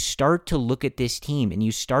 But when you start to look at this team and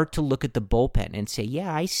you start to look at the bullpen and say,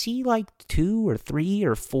 yeah, I see 2 or 3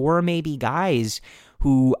 or 4 maybe guys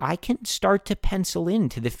who I can start to pencil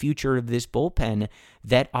into the future of this bullpen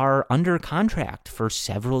that are under contract for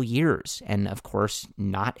several years and, of course,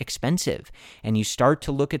 not expensive. And you start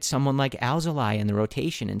to look at someone like Alzolay in the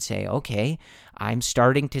rotation and say, okay, I'm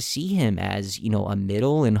starting to see him as, a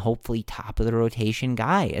middle and hopefully top of the rotation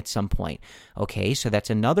guy at some point. Okay, so that's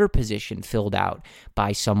another position filled out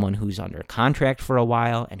by someone who's under contract for a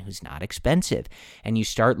while and who's not expensive. And you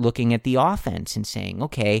start looking at the offense and saying,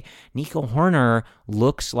 okay, Nico Hoerner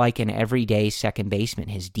looks like an everyday second baseman.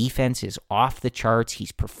 His defense is off the charts.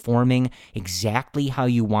 He's performing exactly how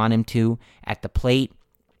you want him to at the plate.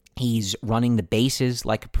 He's running the bases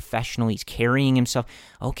like a professional. He's carrying himself.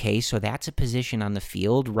 Okay, so that's a position on the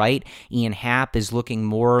field, right? Ian Happ is looking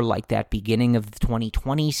more like that beginning of the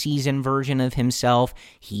 2020 season version of himself.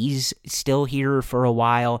 He's still here for a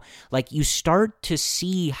while. Like, you start to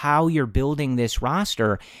see how you're building this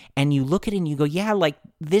roster, and you look at it and you go, yeah, like,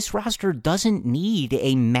 this roster doesn't need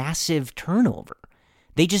a massive turnover.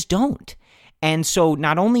 They just don't. And so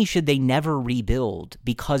not only should they never rebuild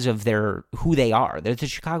because of who they are, they're the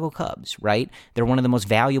Chicago Cubs, right? They're one of the most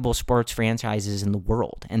valuable sports franchises in the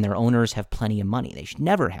world, and their owners have plenty of money. They should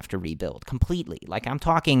never have to rebuild completely. Like, I'm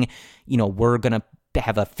talking, we're going to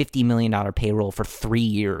have a $50 million payroll for 3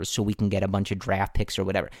 years so we can get a bunch of draft picks or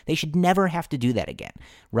whatever. They should never have to do that again,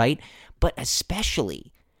 right? But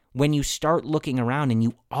especially when you start looking around and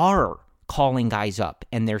you are calling guys up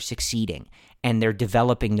and they're succeeding and they're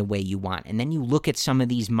developing the way you want. And then you look at some of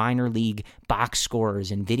these minor league box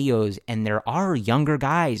scores and videos, and there are younger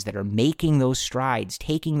guys that are making those strides,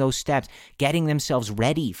 taking those steps, getting themselves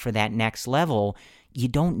ready for that next level. You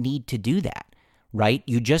don't need to do that, right?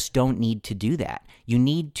 You just don't need to do that. You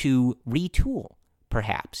need to retool,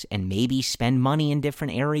 perhaps, and maybe spend money in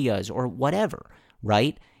different areas or whatever,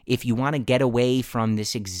 right? If you want to get away from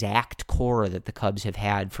this exact core that the Cubs have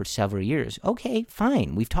had for several years, okay,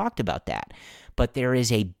 fine. We've talked about that. But there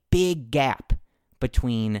is a big gap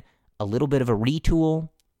between a little bit of a retool,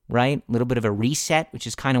 right? A little bit of a reset, which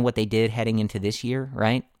is kind of what they did heading into this year,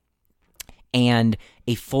 right? And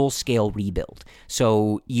a full-scale rebuild.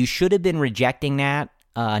 So you should have been rejecting that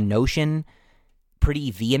notion pretty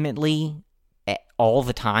vehemently all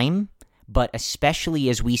the time. But especially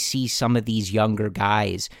as we see some of these younger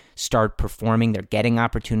guys start performing, they're getting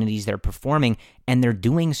opportunities, they're performing, and they're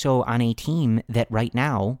doing so on a team that right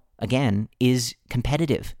now, again, is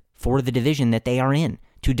competitive for the division that they are in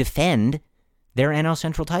to defend their NL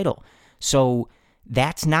Central title. So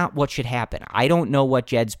that's not what should happen. I don't know what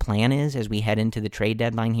Jed's plan is as we head into the trade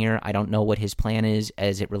deadline here. I don't know what his plan is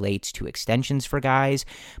as it relates to extensions for guys,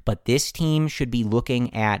 but this team should be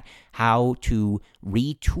looking at how to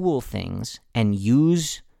retool things and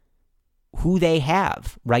use who they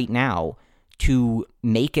have right now to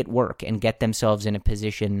make it work and get themselves in a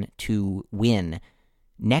position to win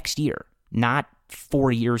next year, not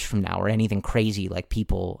 4 years from now or anything crazy like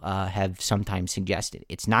people have sometimes suggested.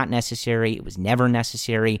 It's not necessary. It was never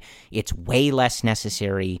necessary. It's way less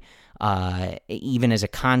necessary even as a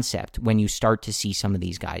concept when you start to see some of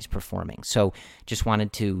these guys performing. So just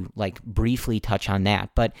wanted to briefly touch on that.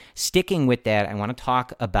 But sticking with that, I want to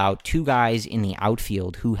talk about two guys in the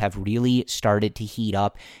outfield who have really started to heat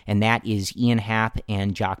up, and that is Ian Happ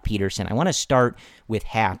and Jock Peterson. I want to start with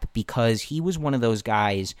Happ because he was one of those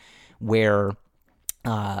guys where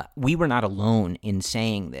we were not alone in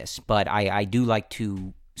saying this, but I do like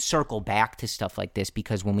to circle back to stuff like this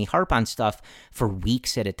because when we harp on stuff for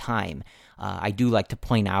weeks at a time, I do like to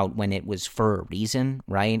point out when it was for a reason,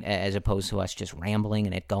 right? As opposed to us just rambling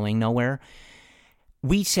and it going nowhere.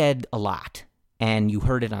 We said a lot, and you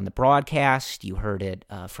heard it on the broadcast, you heard it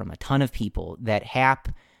from a ton of people, that Happ,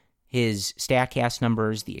 his StatCast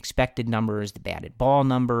numbers, the expected numbers, the batted ball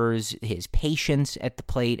numbers, his patience at the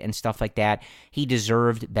plate and stuff like that, he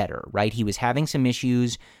deserved better, right? He was having some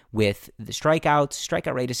issues with the strikeouts.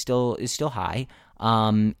 Strikeout rate is still high,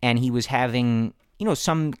 and he was having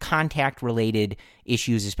some contact-related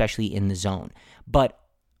issues, especially in the zone. But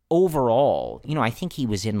overall, I think he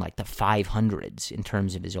was in the 500s in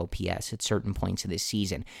terms of his OPS at certain points of this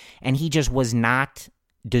season, and he just was not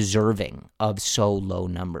deserving of so low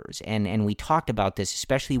numbers. And we talked about this,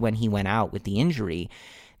 especially when he went out with the injury,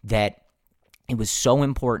 that it was so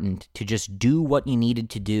important to just do what you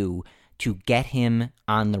needed to do to get him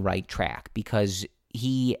on the right track, because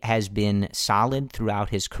he has been solid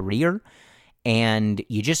throughout his career. And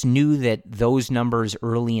you just knew that those numbers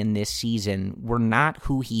early in this season were not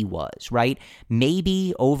who he was, right?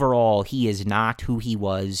 Maybe overall he is not who he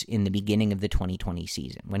was in the beginning of the 2020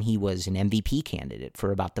 season when he was an MVP candidate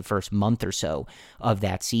for about the first month or so of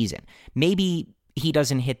that season. Maybe he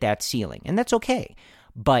doesn't hit that ceiling, and that's okay.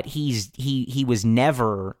 but he was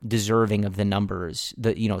never deserving of the numbers,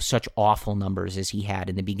 such awful numbers as he had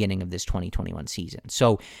in the beginning of this 2021 season.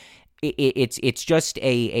 So it's just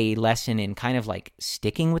a lesson in kind of like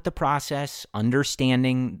sticking with the process,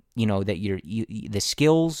 understanding, that the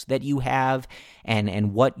skills that you have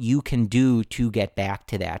and what you can do to get back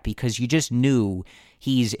to that, because you just knew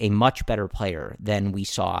he's a much better player than we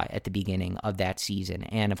saw at the beginning of that season.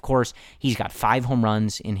 And of course, he's got 5 home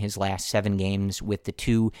runs in his last 7 games, with the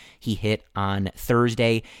 2 he hit on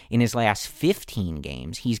Thursday. In his last 15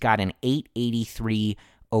 games, he's got an .883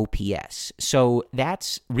 OPS. So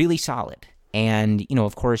that's really solid. And,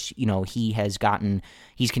 of course,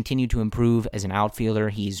 he's continued to improve as an outfielder.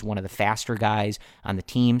 He's one of the faster guys on the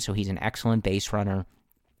team, so he's an excellent base runner.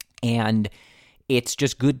 And it's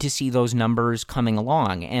just good to see those numbers coming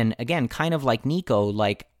along. And again, kind of like Nico,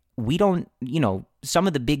 like we don't, some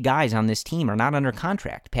of the big guys on this team are not under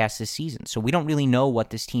contract past this season. So we don't really know what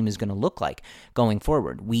this team is going to look like going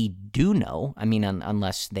forward. We do know,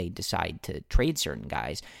 unless they decide to trade certain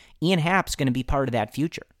guys, Ian Happ's going to be part of that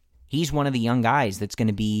future. He's one of the young guys that's going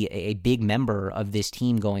to be a big member of this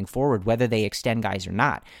team going forward, whether they extend guys or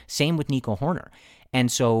not. Same with Nico Horner. And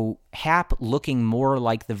so Happ looking more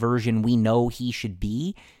like the version we know he should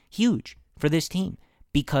be, huge for this team,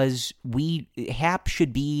 because Happ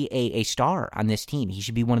should be a star on this team. He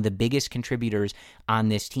should be one of the biggest contributors on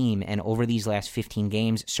this team. And over these last 15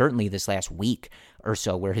 games, certainly this last week or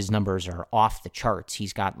so, where his numbers are off the charts,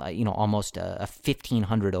 he's got almost a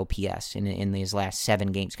 1,500 OPS in his last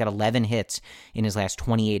 7 games. He's got 11 hits in his last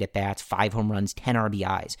 28 at bats, 5 home runs, 10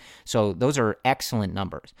 RBIs. So those are excellent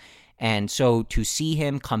numbers. And so to see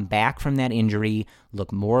him come back from that injury,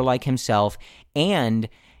 look more like himself, and,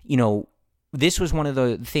 this was one of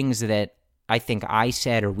the things that I think I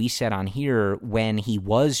said, or we said on here, when he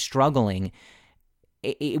was struggling,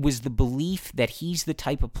 it was the belief that he's the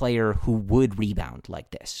type of player who would rebound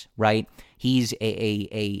like this, right? He's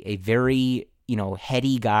a very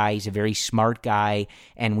heady guy. He's a very smart guy,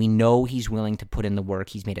 and we know he's willing to put in the work.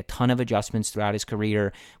 He's made a ton of adjustments throughout his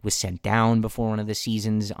career, was sent down before one of the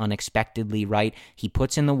seasons unexpectedly, right? He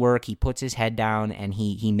puts in the work, he puts his head down, and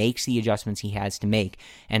he makes the adjustments he has to make.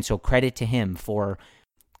 And so credit to him for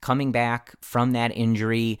coming back from that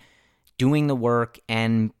injury, doing the work,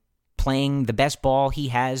 and playing the best ball he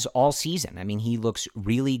has all season. He looks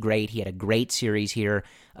really great. He had a great series here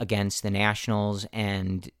against the Nationals,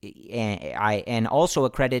 and also a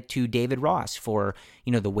credit to David Ross for,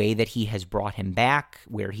 the way that he has brought him back,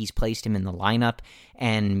 where he's placed him in the lineup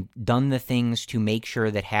and done the things to make sure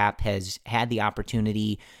that Happ has had the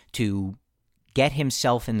opportunity to get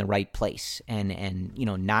himself in the right place and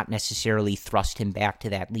not necessarily thrust him back to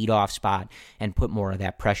that leadoff spot and put more of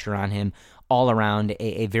that pressure on him. All around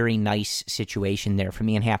a very nice situation there from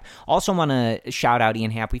Ian Happ. Also want to shout out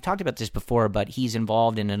Ian Happ. We talked about this before, but he's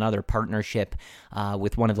involved in another partnership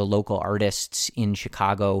with one of the local artists in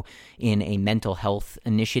Chicago in a mental health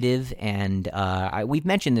initiative. And we've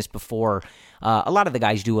mentioned this before. A lot of the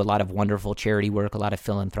guys do a lot of wonderful charity work, a lot of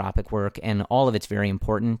philanthropic work, and all of it's very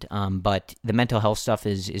important. But the mental health stuff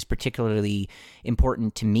is particularly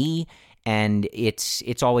important to me. And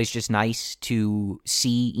it's always just nice to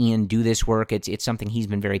see Ian do this work. It's something he's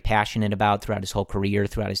been very passionate about throughout his whole career,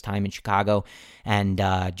 throughout his time in Chicago, and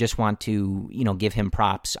just want to give him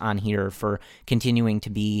props on here for continuing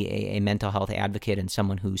to be a mental health advocate and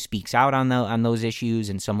someone who speaks out on those issues,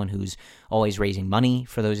 and someone who's always raising money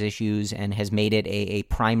for those issues and has made it a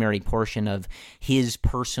primary portion of his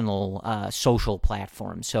personal social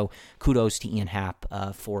platform. So kudos to Ian Happ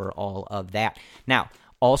for all of that. Now,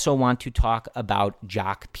 also want to talk about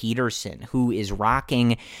Jock Peterson, who is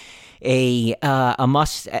rocking a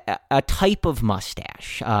type of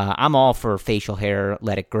mustache. I'm all for facial hair.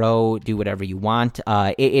 Let it grow. Do whatever you want.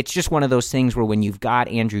 It's just one of those things where when you've got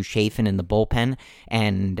Andrew Chafin in the bullpen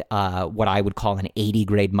and what I would call an 80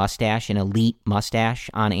 grade mustache, an elite mustache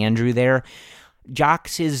on Andrew there,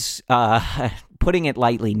 Jock's is, putting it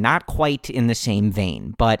lightly, not quite in the same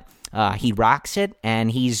vein, but he rocks it,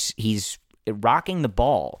 and he's rocking the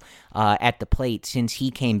ball at the plate since he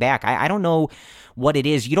came back. I don't know what it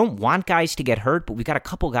is. You don't want guys to get hurt, but we've got a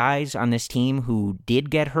couple guys on this team who did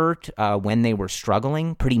get hurt when they were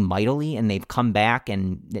struggling pretty mightily, and they've come back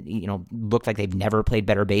and looked like they've never played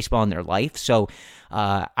better baseball in their life. So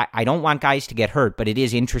I don't want guys to get hurt, but it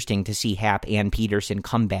is interesting to see Happ and Peterson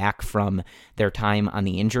come back from their time on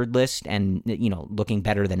the injured list and looking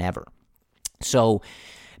better than ever. So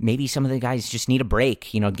maybe some of the guys just need a break,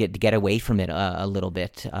 get away from it a little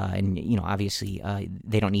bit. And, obviously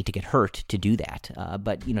they don't need to get hurt to do that.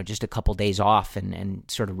 But, just a couple days off and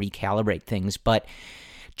sort of recalibrate things. But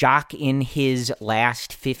Jock in his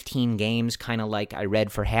last 15 games, kind of like I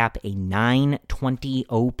read for Hap, a 920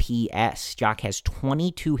 OPS. Jock has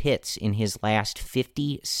 22 hits in his last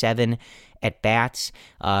 57 at-bats.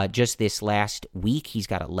 Just this last week, he's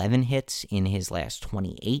got 11 hits in his last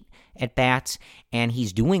 28 at-bats, and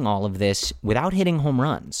he's doing all of this without hitting home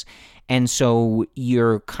runs. And so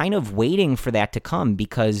you're kind of waiting for that to come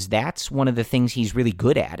because that's one of the things he's really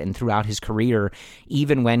good at. And throughout his career,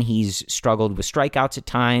 even when he's struggled with strikeouts at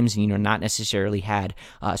times and, not necessarily had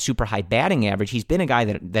super high batting average, he's been a guy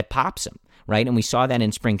that pops him, right? And we saw that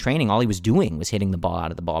in spring training. All he was doing was hitting the ball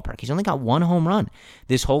out of the ballpark. He's only got one home run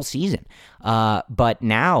this whole season. But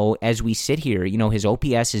now, as we sit here, his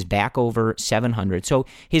OPS is back over 700. So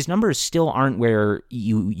his numbers still aren't where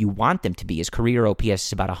you want them to be. His career OPS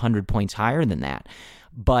is about 100 points higher than that.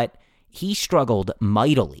 But he struggled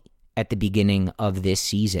mightily at the beginning of this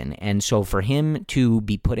season. And so for him to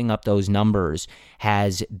be putting up those numbers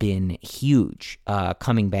has been huge,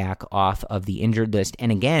 coming back off of the injured list.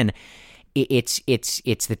 And again, it's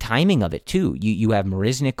the timing of it too. You have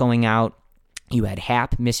Marisnick going out. You had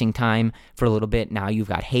Hap missing time for a little bit. Now you've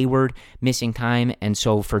got Hayward missing time. And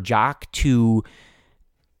so for Jock to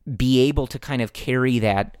be able to kind of carry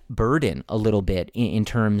that burden a little bit in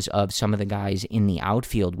terms of some of the guys in the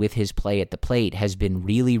outfield with his play at the plate has been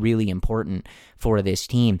really, really important for this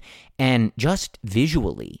team. And just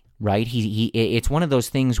visually, right? It's one of those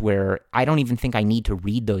things where I don't even think I need to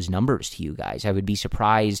read those numbers to you guys. I would be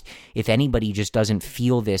surprised if anybody just doesn't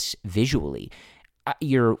feel this visually.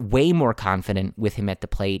 You're way more confident with him at the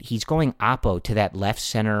plate. He's going oppo to that left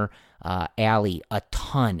center alley a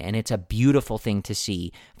ton, and it's a beautiful thing to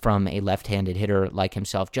see from a left-handed hitter like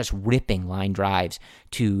himself, just ripping line drives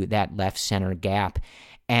to that left center gap.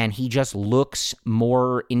 And he just looks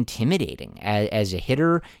more intimidating. As a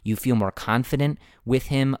hitter, you feel more confident with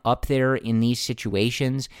him up there in these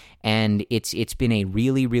situations, and it's been a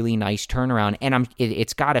really, really nice turnaround. And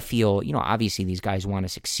it's got to feel, obviously these guys want to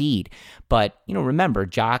succeed, but remember,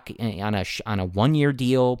 Jock on a 1-year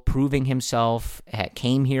deal, proving himself,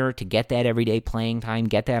 came here to get that everyday playing time,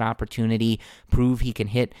 get that opportunity, prove he can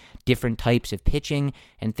hit different types of pitching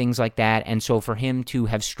and things like that. And so for him to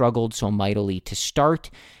have struggled so mightily to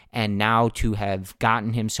start, and now to have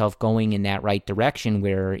gotten himself going in that right direction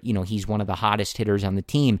where, he's one of the hottest hitters on the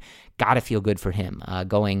team, got to feel good for him.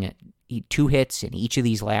 Going 2 hits in each of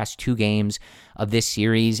these last 2 games of this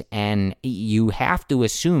series, and you have to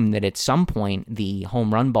assume that at some point the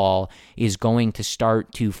home run ball is going to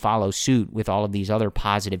start to follow suit with all of these other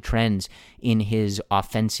positive trends in his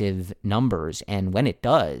offensive numbers. And when it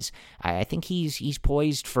does, I think he's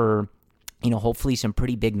poised for hopefully some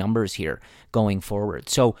pretty big numbers here going forward.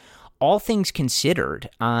 So all things considered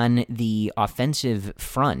on the offensive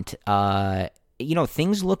front,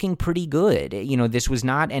 things looking pretty good. This was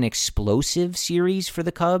not an explosive series for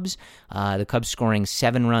the Cubs. The Cubs scoring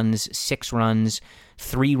 7 runs, 6 runs,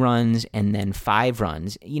 3 runs, and then 5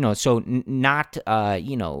 runs. So not,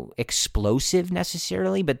 explosive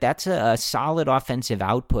necessarily, but that's a solid offensive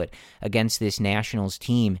output against this Nationals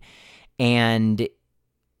team. And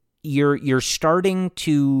you're starting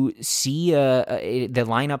to see the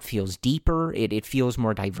lineup feels deeper. It feels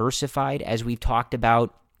more diversified, as we've talked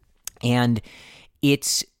about, and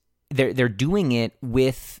they're doing it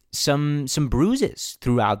with some bruises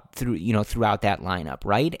throughout that lineup,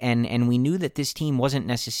 right? And we knew that this team wasn't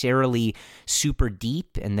necessarily super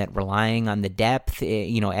deep, and that relying on the depth,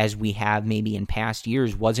 as we have maybe in past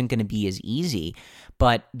years, wasn't going to be as easy.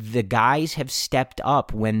 But the guys have stepped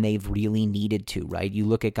up when they've really needed to, right? You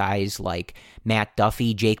look at guys like Matt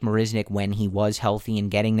Duffy, Jake Marisnick, when he was healthy and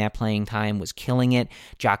getting that playing time, was killing it.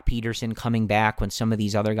 Jock Peterson coming back when some of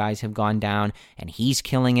these other guys have gone down, and he's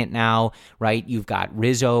killing it now, right? You've got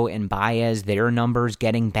Rizzo and Baez, their numbers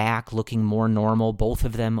getting back, looking more normal, both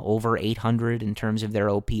of them over 800 in terms of their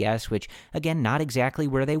OPS, which, again, not exactly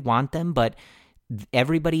where they want them, but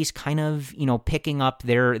everybody's kind of, picking up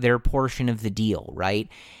their portion of the deal, right?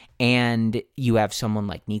 And you have someone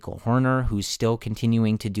like Nico Horner, who's still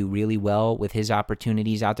continuing to do really well with his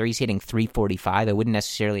opportunities out there. He's hitting .345. I wouldn't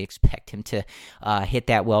necessarily expect him to hit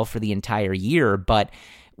that well for the entire year, but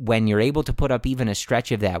when you're able to put up even a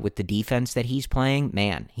stretch of that with the defense that he's playing,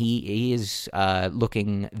 man, he is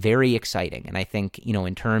looking very exciting. And I think,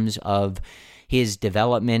 in terms of his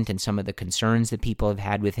development and some of the concerns that people have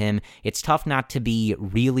had with him, it's tough not to be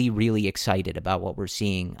really, really excited about what we're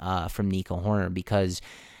seeing from Nico Horner, because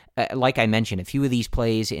like I mentioned, a few of these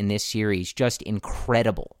plays in this series, just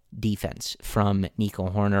incredible defense from Nico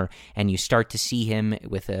Horner, and you start to see him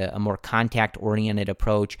with a more contact-oriented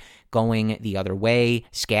approach, going the other way,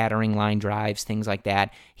 scattering line drives, things like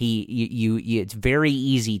that. It's very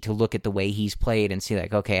easy to look at the way he's played and see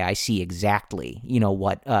like, okay, I see exactly,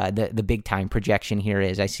 what the big-time projection here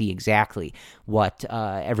is. I see exactly what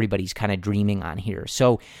everybody's kind of dreaming on here.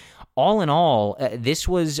 So all in all, this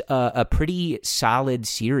was a pretty solid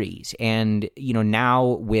series. And, now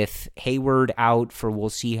with Hayward out for we'll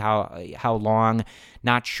see how long,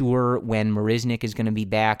 not sure when Marisnik is going to be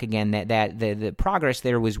back again, that the progress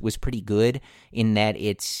there was pretty good in that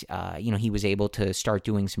it's, he was able to start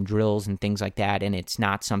doing some drills and things like that. And it's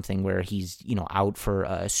not something where he's, out for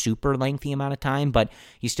a super lengthy amount of time, but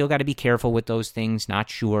you still got to be careful with those things. Not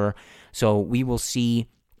sure. So we will see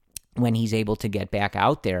when he's able to get back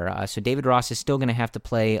out there. So David Ross is still going to have to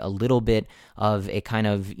play a little bit of a kind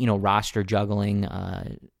of, roster juggling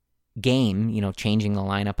game, changing the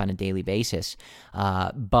lineup on a daily basis.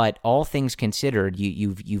 But all things considered,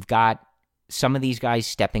 you've got some of these guys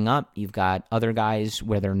stepping up. You've got other guys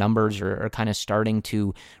where their numbers are kind of starting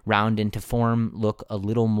to round into form, look a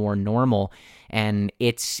little more normal. And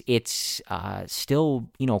it's still,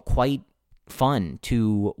 quite fun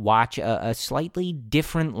to watch a slightly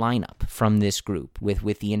different lineup from this group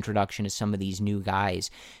with the introduction of some of these new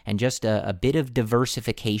guys and just a bit of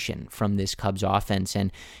diversification from this Cubs offense.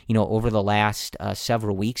 And, over the last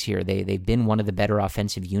several weeks here, they've been one of the better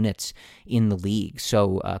offensive units in the league.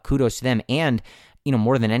 So kudos to them. And,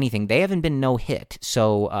 more than anything, they haven't been no-hit.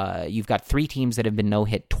 So you've got 3 teams that have been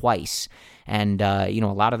no-hit twice. And, a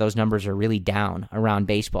lot of those numbers are really down around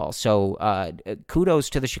baseball. So kudos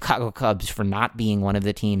to the Chicago Cubs for not being one of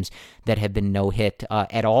the teams that have been no-hit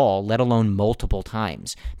at all, let alone multiple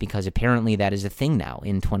times, because apparently that is a thing now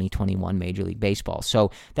in 2021 Major League Baseball.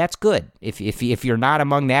 So that's good. If you're not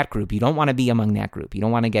among that group, you don't want to be among that group. You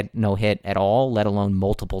don't want to get no-hit at all, let alone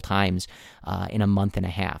multiple times in a month and a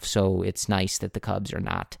half. So it's nice that the Cubs are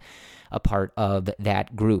not a part of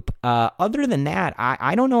that group. Other than that,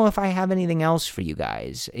 I don't know if I have anything else for you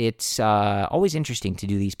guys. It's always interesting to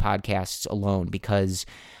do these podcasts alone because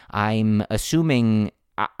I assume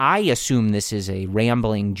this is a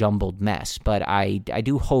rambling, jumbled mess, but I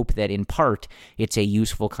do hope that in part it's a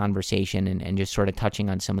useful conversation and just sort of touching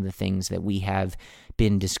on some of the things that we have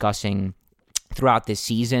been discussing throughout this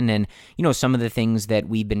season and, some of the things that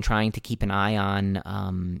we've been trying to keep an eye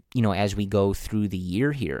on, as we go through the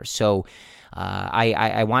year here. So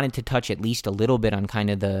I wanted to touch at least a little bit on kind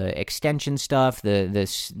of the extension stuff,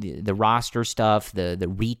 the roster stuff, the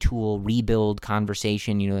retool, rebuild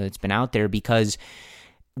conversation, that's been out there because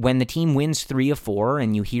when the team wins 3 of 4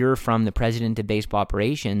 and you hear from the president of baseball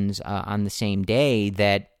operations on the same day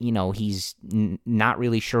that, he's not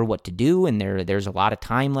really sure what to do and there's a lot of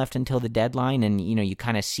time left until the deadline and, you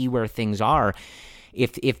kind of see where things are.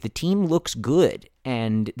 If the team looks good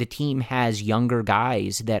and the team has younger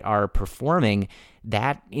guys that are performing,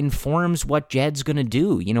 that informs what Jed's going to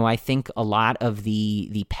do. I think a lot of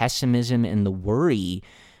the pessimism and the worry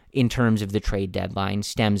in terms of the trade deadline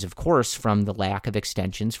stems, of course, from the lack of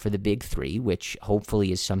extensions for the big 3, which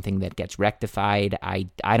hopefully is something that gets rectified.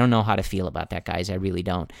 I don't know how to feel about that, guys. I really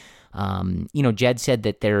don't. Jed said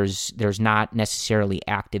that there's not necessarily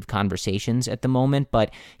active conversations at the moment,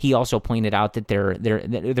 but he also pointed out that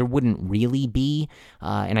there wouldn't really be.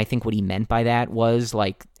 And I think what he meant by that was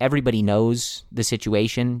like everybody knows the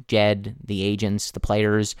situation, Jed, the agents, the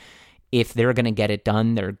players. If they're going to get it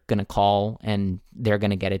done, they're going to call and they're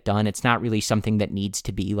going to get it done. It's not really something that needs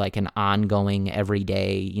to be like an ongoing,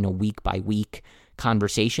 everyday, week by week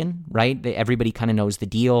conversation, right? Everybody kind of knows the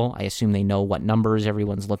deal. I assume they know what numbers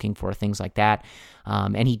everyone's looking for, things like that.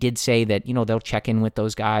 And he did say that, they'll check in with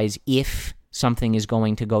those guys if something is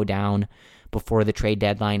going to go down before the trade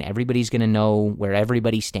deadline. Everybody's going to know where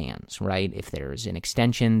everybody stands, right? If there's an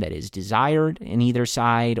extension that is desired in either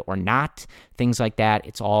side or not, things like that,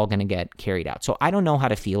 it's all going to get carried out. So I don't know how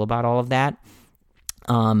to feel about all of that.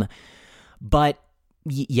 But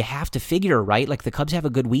you have to figure, right? Like the Cubs have a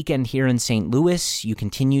good weekend here in St. Louis. You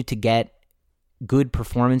continue to get good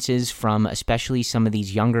performances from especially some of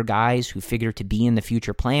these younger guys who figure to be in the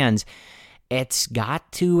future plans. It's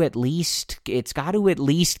got to at least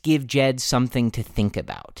give Jed something to think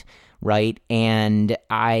about, right? And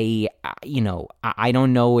I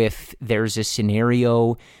don't know if there's a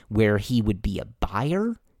scenario where he would be a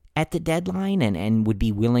buyer at the deadline and would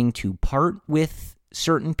be willing to part with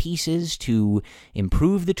certain pieces to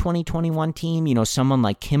improve the 2021 team. Someone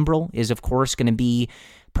like Kimbrel is, of course, going to be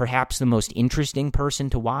perhaps the most interesting person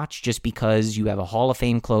to watch just because you have a Hall of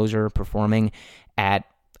Fame closer performing at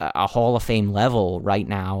a Hall of Fame level right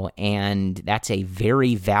now, and that's a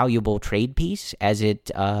very valuable trade piece, as it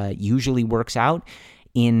usually works out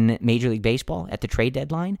in Major League Baseball at the trade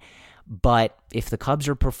deadline. But if the Cubs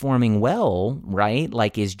are performing well, right,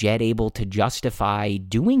 like, is Jed able to justify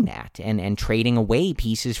doing that and trading away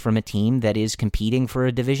pieces from a team that is competing for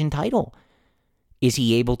a division title? Is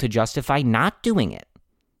he able to justify not doing it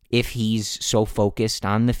if he's so focused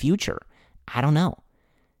on the future? I don't know,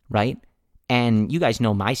 right? And you guys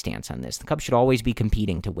know my stance on this. The Cubs should always be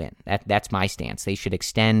competing to win. That's my stance. They should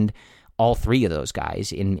extend all three of those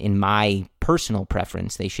guys. In my personal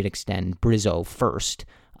preference, they should extend Brizzo first.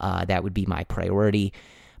 That would be my priority.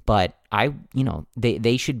 But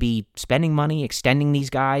they should be spending money, extending these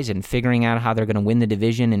guys, and figuring out how they're going to win the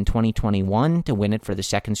division in 2021 to win it for the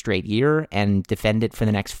second straight year and defend it for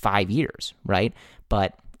the next 5 years, right?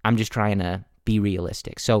 But I'm just trying to be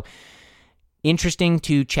realistic. So interesting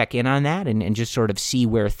to check in on that and just sort of see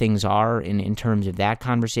where things are in terms of that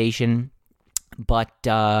conversation. But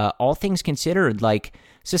all things considered, like,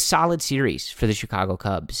 it's a solid series for the Chicago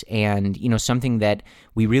Cubs, and something that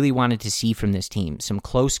we really wanted to see from this team. Some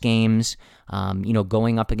close games,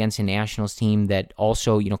 going up against a Nationals team that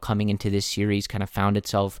also, coming into this series kind of found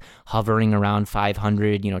itself hovering around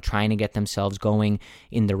 500, trying to get themselves going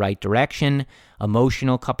in the right direction.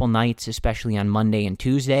 Emotional couple nights, especially on Monday and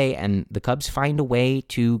Tuesday, and the Cubs find a way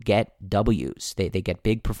to get W's. They get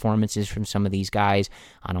big performances from some of these guys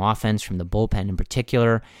on offense, from the bullpen in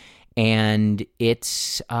particular. And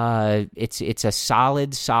it's a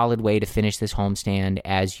solid way to finish this homestand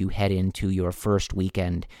as you head into your first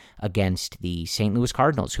weekend against the St. Louis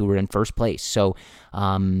Cardinals, who were in first place. So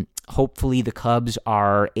hopefully the Cubs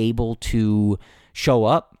are able to show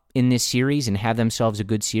up in this series and have themselves a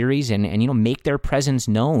good series and make their presence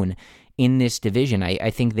known in this division.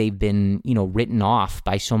 I think they've been, written off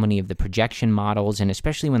by so many of the projection models, and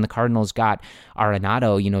especially when the Cardinals got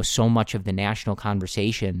Arenado, so much of the national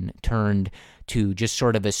conversation turned to just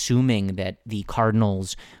sort of assuming that the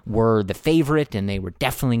Cardinals were the favorite and they were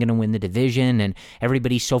definitely going to win the division, and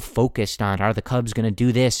everybody's so focused on, are the Cubs going to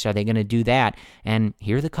do this? Are they going to do that? And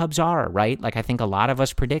here the Cubs are, right? Like, I think a lot of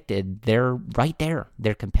us predicted, they're right there.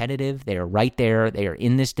 They're competitive. They're right there. They are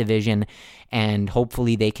in this division, and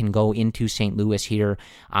hopefully they can go into St. Louis here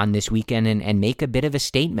on this weekend and make a bit of a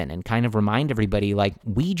statement and kind of remind everybody, like,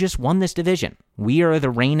 we just won this division. We are the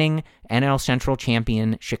reigning NL Central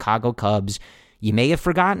champion Chicago Cubs. You may have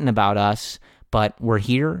forgotten about us, but we're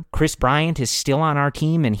here. Chris Bryant is still on our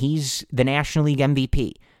team, and he's the National League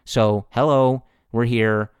MVP. So, hello, we're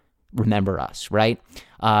here. Remember us, right?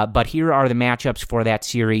 But here are the matchups for that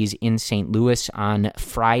series in St. Louis on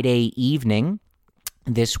Friday evening.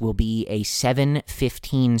 This will be a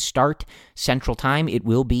 7:15 start Central Time. It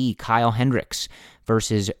will be Kyle Hendricks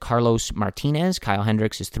versus Carlos Martinez. Kyle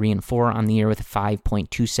Hendricks is 3-4 on the year with a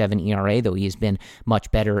 5.27 ERA, though he has been much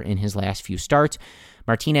better in his last few starts.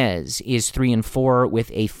 Martinez is 3-4 with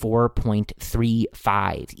a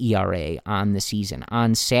 4.35 ERA on the season.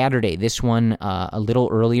 On Saturday, this one a little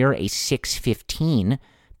earlier, a 6:15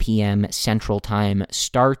 p.m. Central Time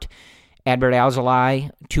start. Adbert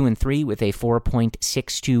Alzolay, 2-3 with a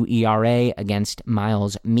 4.62 ERA against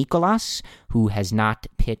Miles Mikolas, who has not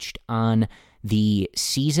pitched on the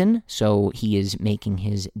season, so he is making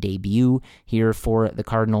his debut here for the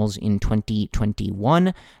Cardinals in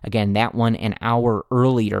 2021. Again, that one an hour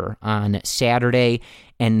earlier on Saturday,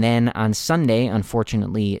 and then on Sunday,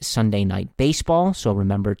 unfortunately, Sunday Night Baseball, so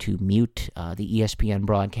remember to mute the ESPN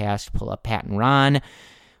broadcast, pull up Pat and Ron,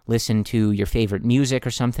 listen to your favorite music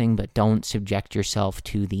or something, but don't subject yourself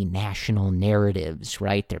to the national narratives,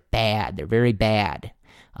 right? They're bad. They're very bad.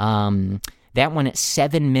 That one at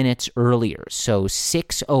 7 minutes earlier, so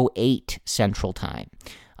 6:08 Central Time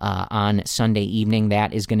on Sunday evening.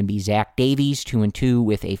 That is going to be Zach Davies, 2-2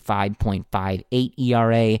 with a 5.58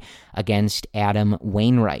 ERA against Adam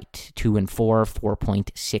Wainwright, 2-4,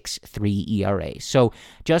 4.63 ERA. So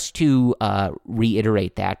just to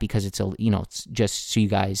reiterate that, because it's it's just so you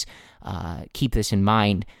guys keep this in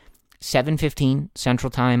mind. 7:15 Central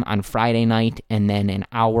Time on Friday night, and then an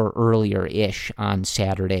hour earlier-ish on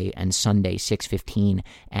Saturday and Sunday, 6:15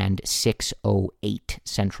 and 6:08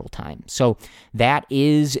 Central Time. So that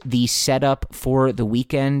is the setup for the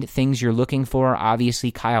weekend. Things you're looking for, obviously,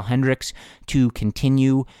 Kyle Hendricks to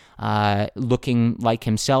continue looking like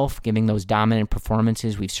himself, giving those dominant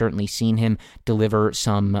performances. We've certainly seen him deliver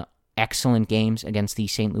some excellent games against the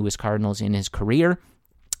St. Louis Cardinals in his career.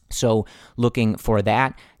 So looking for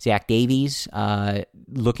that. Zach Davies,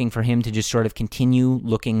 looking for him to just sort of continue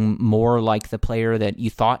looking more like the player that you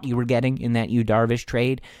thought you were getting in that Yu Darvish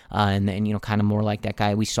trade, and then, kind of more like that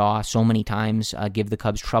guy we saw so many times give the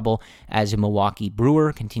Cubs trouble as a Milwaukee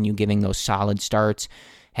Brewer, continue giving those solid starts,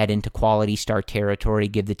 head into quality start territory,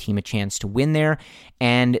 give the team a chance to win there.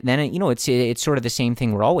 And then, it's sort of the same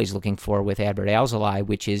thing we're always looking for with Adbert Alzolay,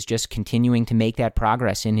 which is just continuing to make that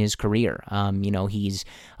progress in his career. He's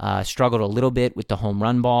struggled a little bit with the home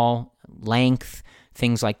run ball, length,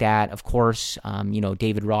 things like that. Of course,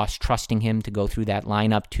 David Ross trusting him to go through that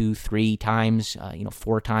lineup 2-3 times,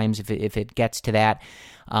 4 times if it gets to that.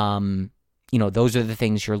 Those are the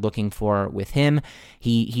things you're looking for with him.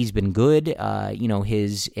 He's been good.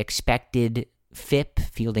 His expected FIP,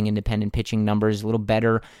 fielding independent pitching numbers, a little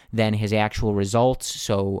better than his actual results.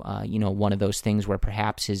 So, one of those things where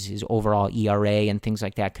perhaps his overall ERA and things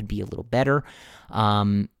like that could be a little better.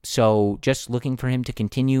 So just looking for him to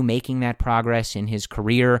continue making that progress in his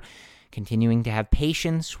career, continuing to have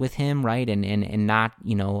patience with him, right? And not,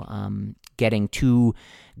 getting too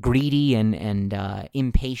greedy and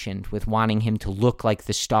impatient with wanting him to look like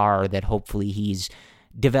the star that hopefully he's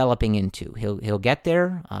developing into. He'll get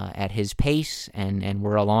there at his pace, and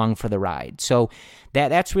we're along for the ride. So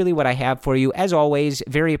that's really what I have for you. As always,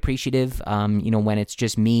 very appreciative, when it's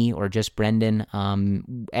just me or just Brendan.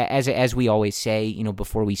 As we always say,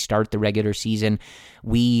 before we start the regular season,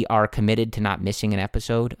 we are committed to not missing an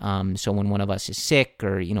episode. So when one of us is sick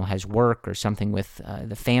or, has work or something with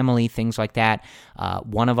the family, things like that,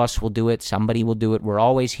 one of us will do it. Somebody will do it. We're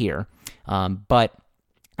always here. But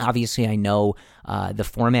obviously, I know the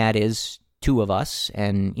format is 2 of us,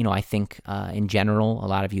 and, I think in general, a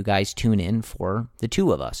lot of you guys tune in for the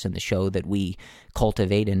 2 of us and the show that we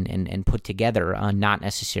cultivate and put together, not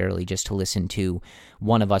necessarily just to listen to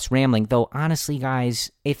one of us rambling. Though, honestly,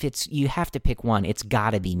 guys, if you have to pick one, it's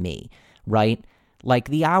got to be me, right? Like,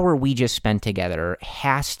 the hour we just spent together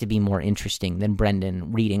has to be more interesting than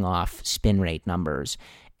Brendan reading off spin rate numbers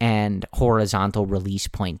and horizontal release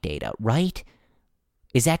point data, right?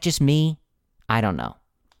 Is that just me? I don't know.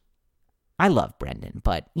 I love Brendan,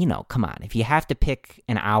 but, come on. If you have to pick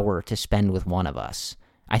an hour to spend with one of us,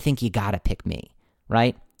 I think you got to pick me,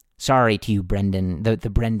 right? Sorry to you, Brendan, the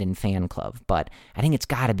Brendan fan club, but I think it's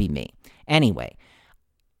got to be me. Anyway,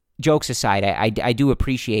 jokes aside, I do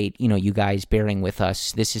appreciate, you guys bearing with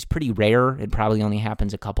us. This is pretty rare. It probably only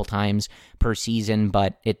happens a couple times per season,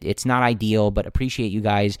 but it's not ideal, but appreciate you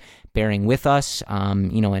guys bearing with us,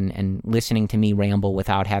 and listening to me ramble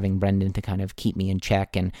without having Brendan to kind of keep me in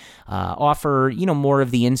check and offer, more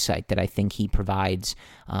of the insight that I think he provides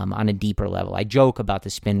on a deeper level. I joke about the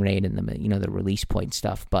spin rate and the release point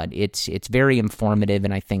stuff, but it's very informative,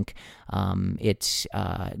 and I think it's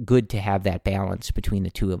good to have that balance between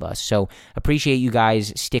the 2 of us. So appreciate you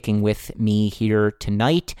guys sticking with me here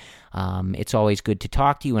tonight. It's always good to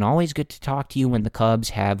talk to you, and always good to talk to you when the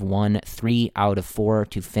Cubs have won 3 out of 4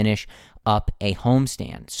 to finish up a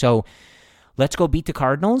homestand. So let's go beat the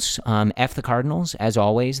Cardinals. F the Cardinals, as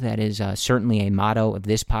always. That is certainly a motto of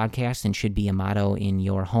this podcast and should be a motto in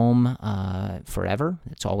your home forever.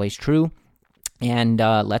 It's always true. And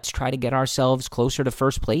let's try to get ourselves closer to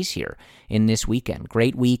first place here in this weekend.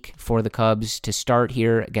 Great week for the Cubs to start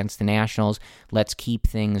here against the Nationals. Let's keep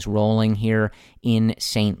things rolling here in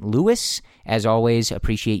St. Louis. As always,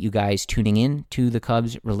 appreciate you guys tuning in to the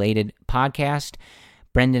Cubs-related podcast.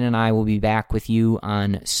 Brendan and I will be back with you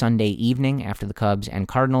on Sunday evening after the Cubs and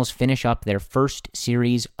Cardinals finish up their first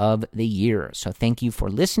series of the year. So thank you for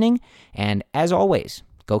listening, and as always,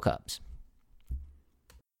 go Cubs.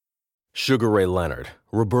 Sugar Ray Leonard,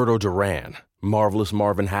 Roberto Duran, Marvelous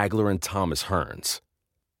Marvin Hagler, and Thomas Hearns.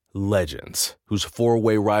 Legends, whose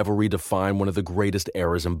 4-way rivalry defined one of the greatest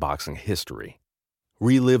eras in boxing history.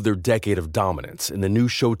 Relive their decade of dominance in the new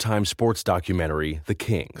Showtime sports documentary, The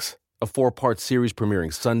Kings, a 4-part series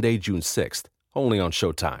premiering Sunday, June 6th, only on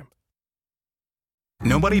Showtime.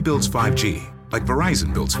 Nobody builds 5G like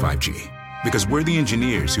Verizon builds 5G, because we're the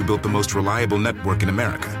engineers who built the most reliable network in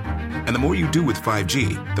America. And the more you do with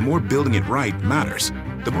 5G, the more building it right matters.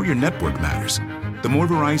 The more your network matters. The more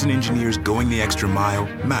Verizon engineers going the extra mile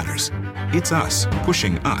matters. It's us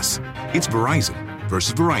pushing us. It's Verizon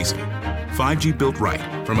versus Verizon. 5G built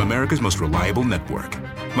right from America's most reliable network.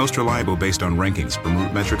 Most reliable based on rankings from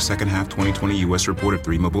RootMetrics second half 2020 U.S. report of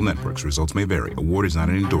 3 mobile networks. Results may vary. Award is not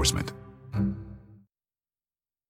an endorsement.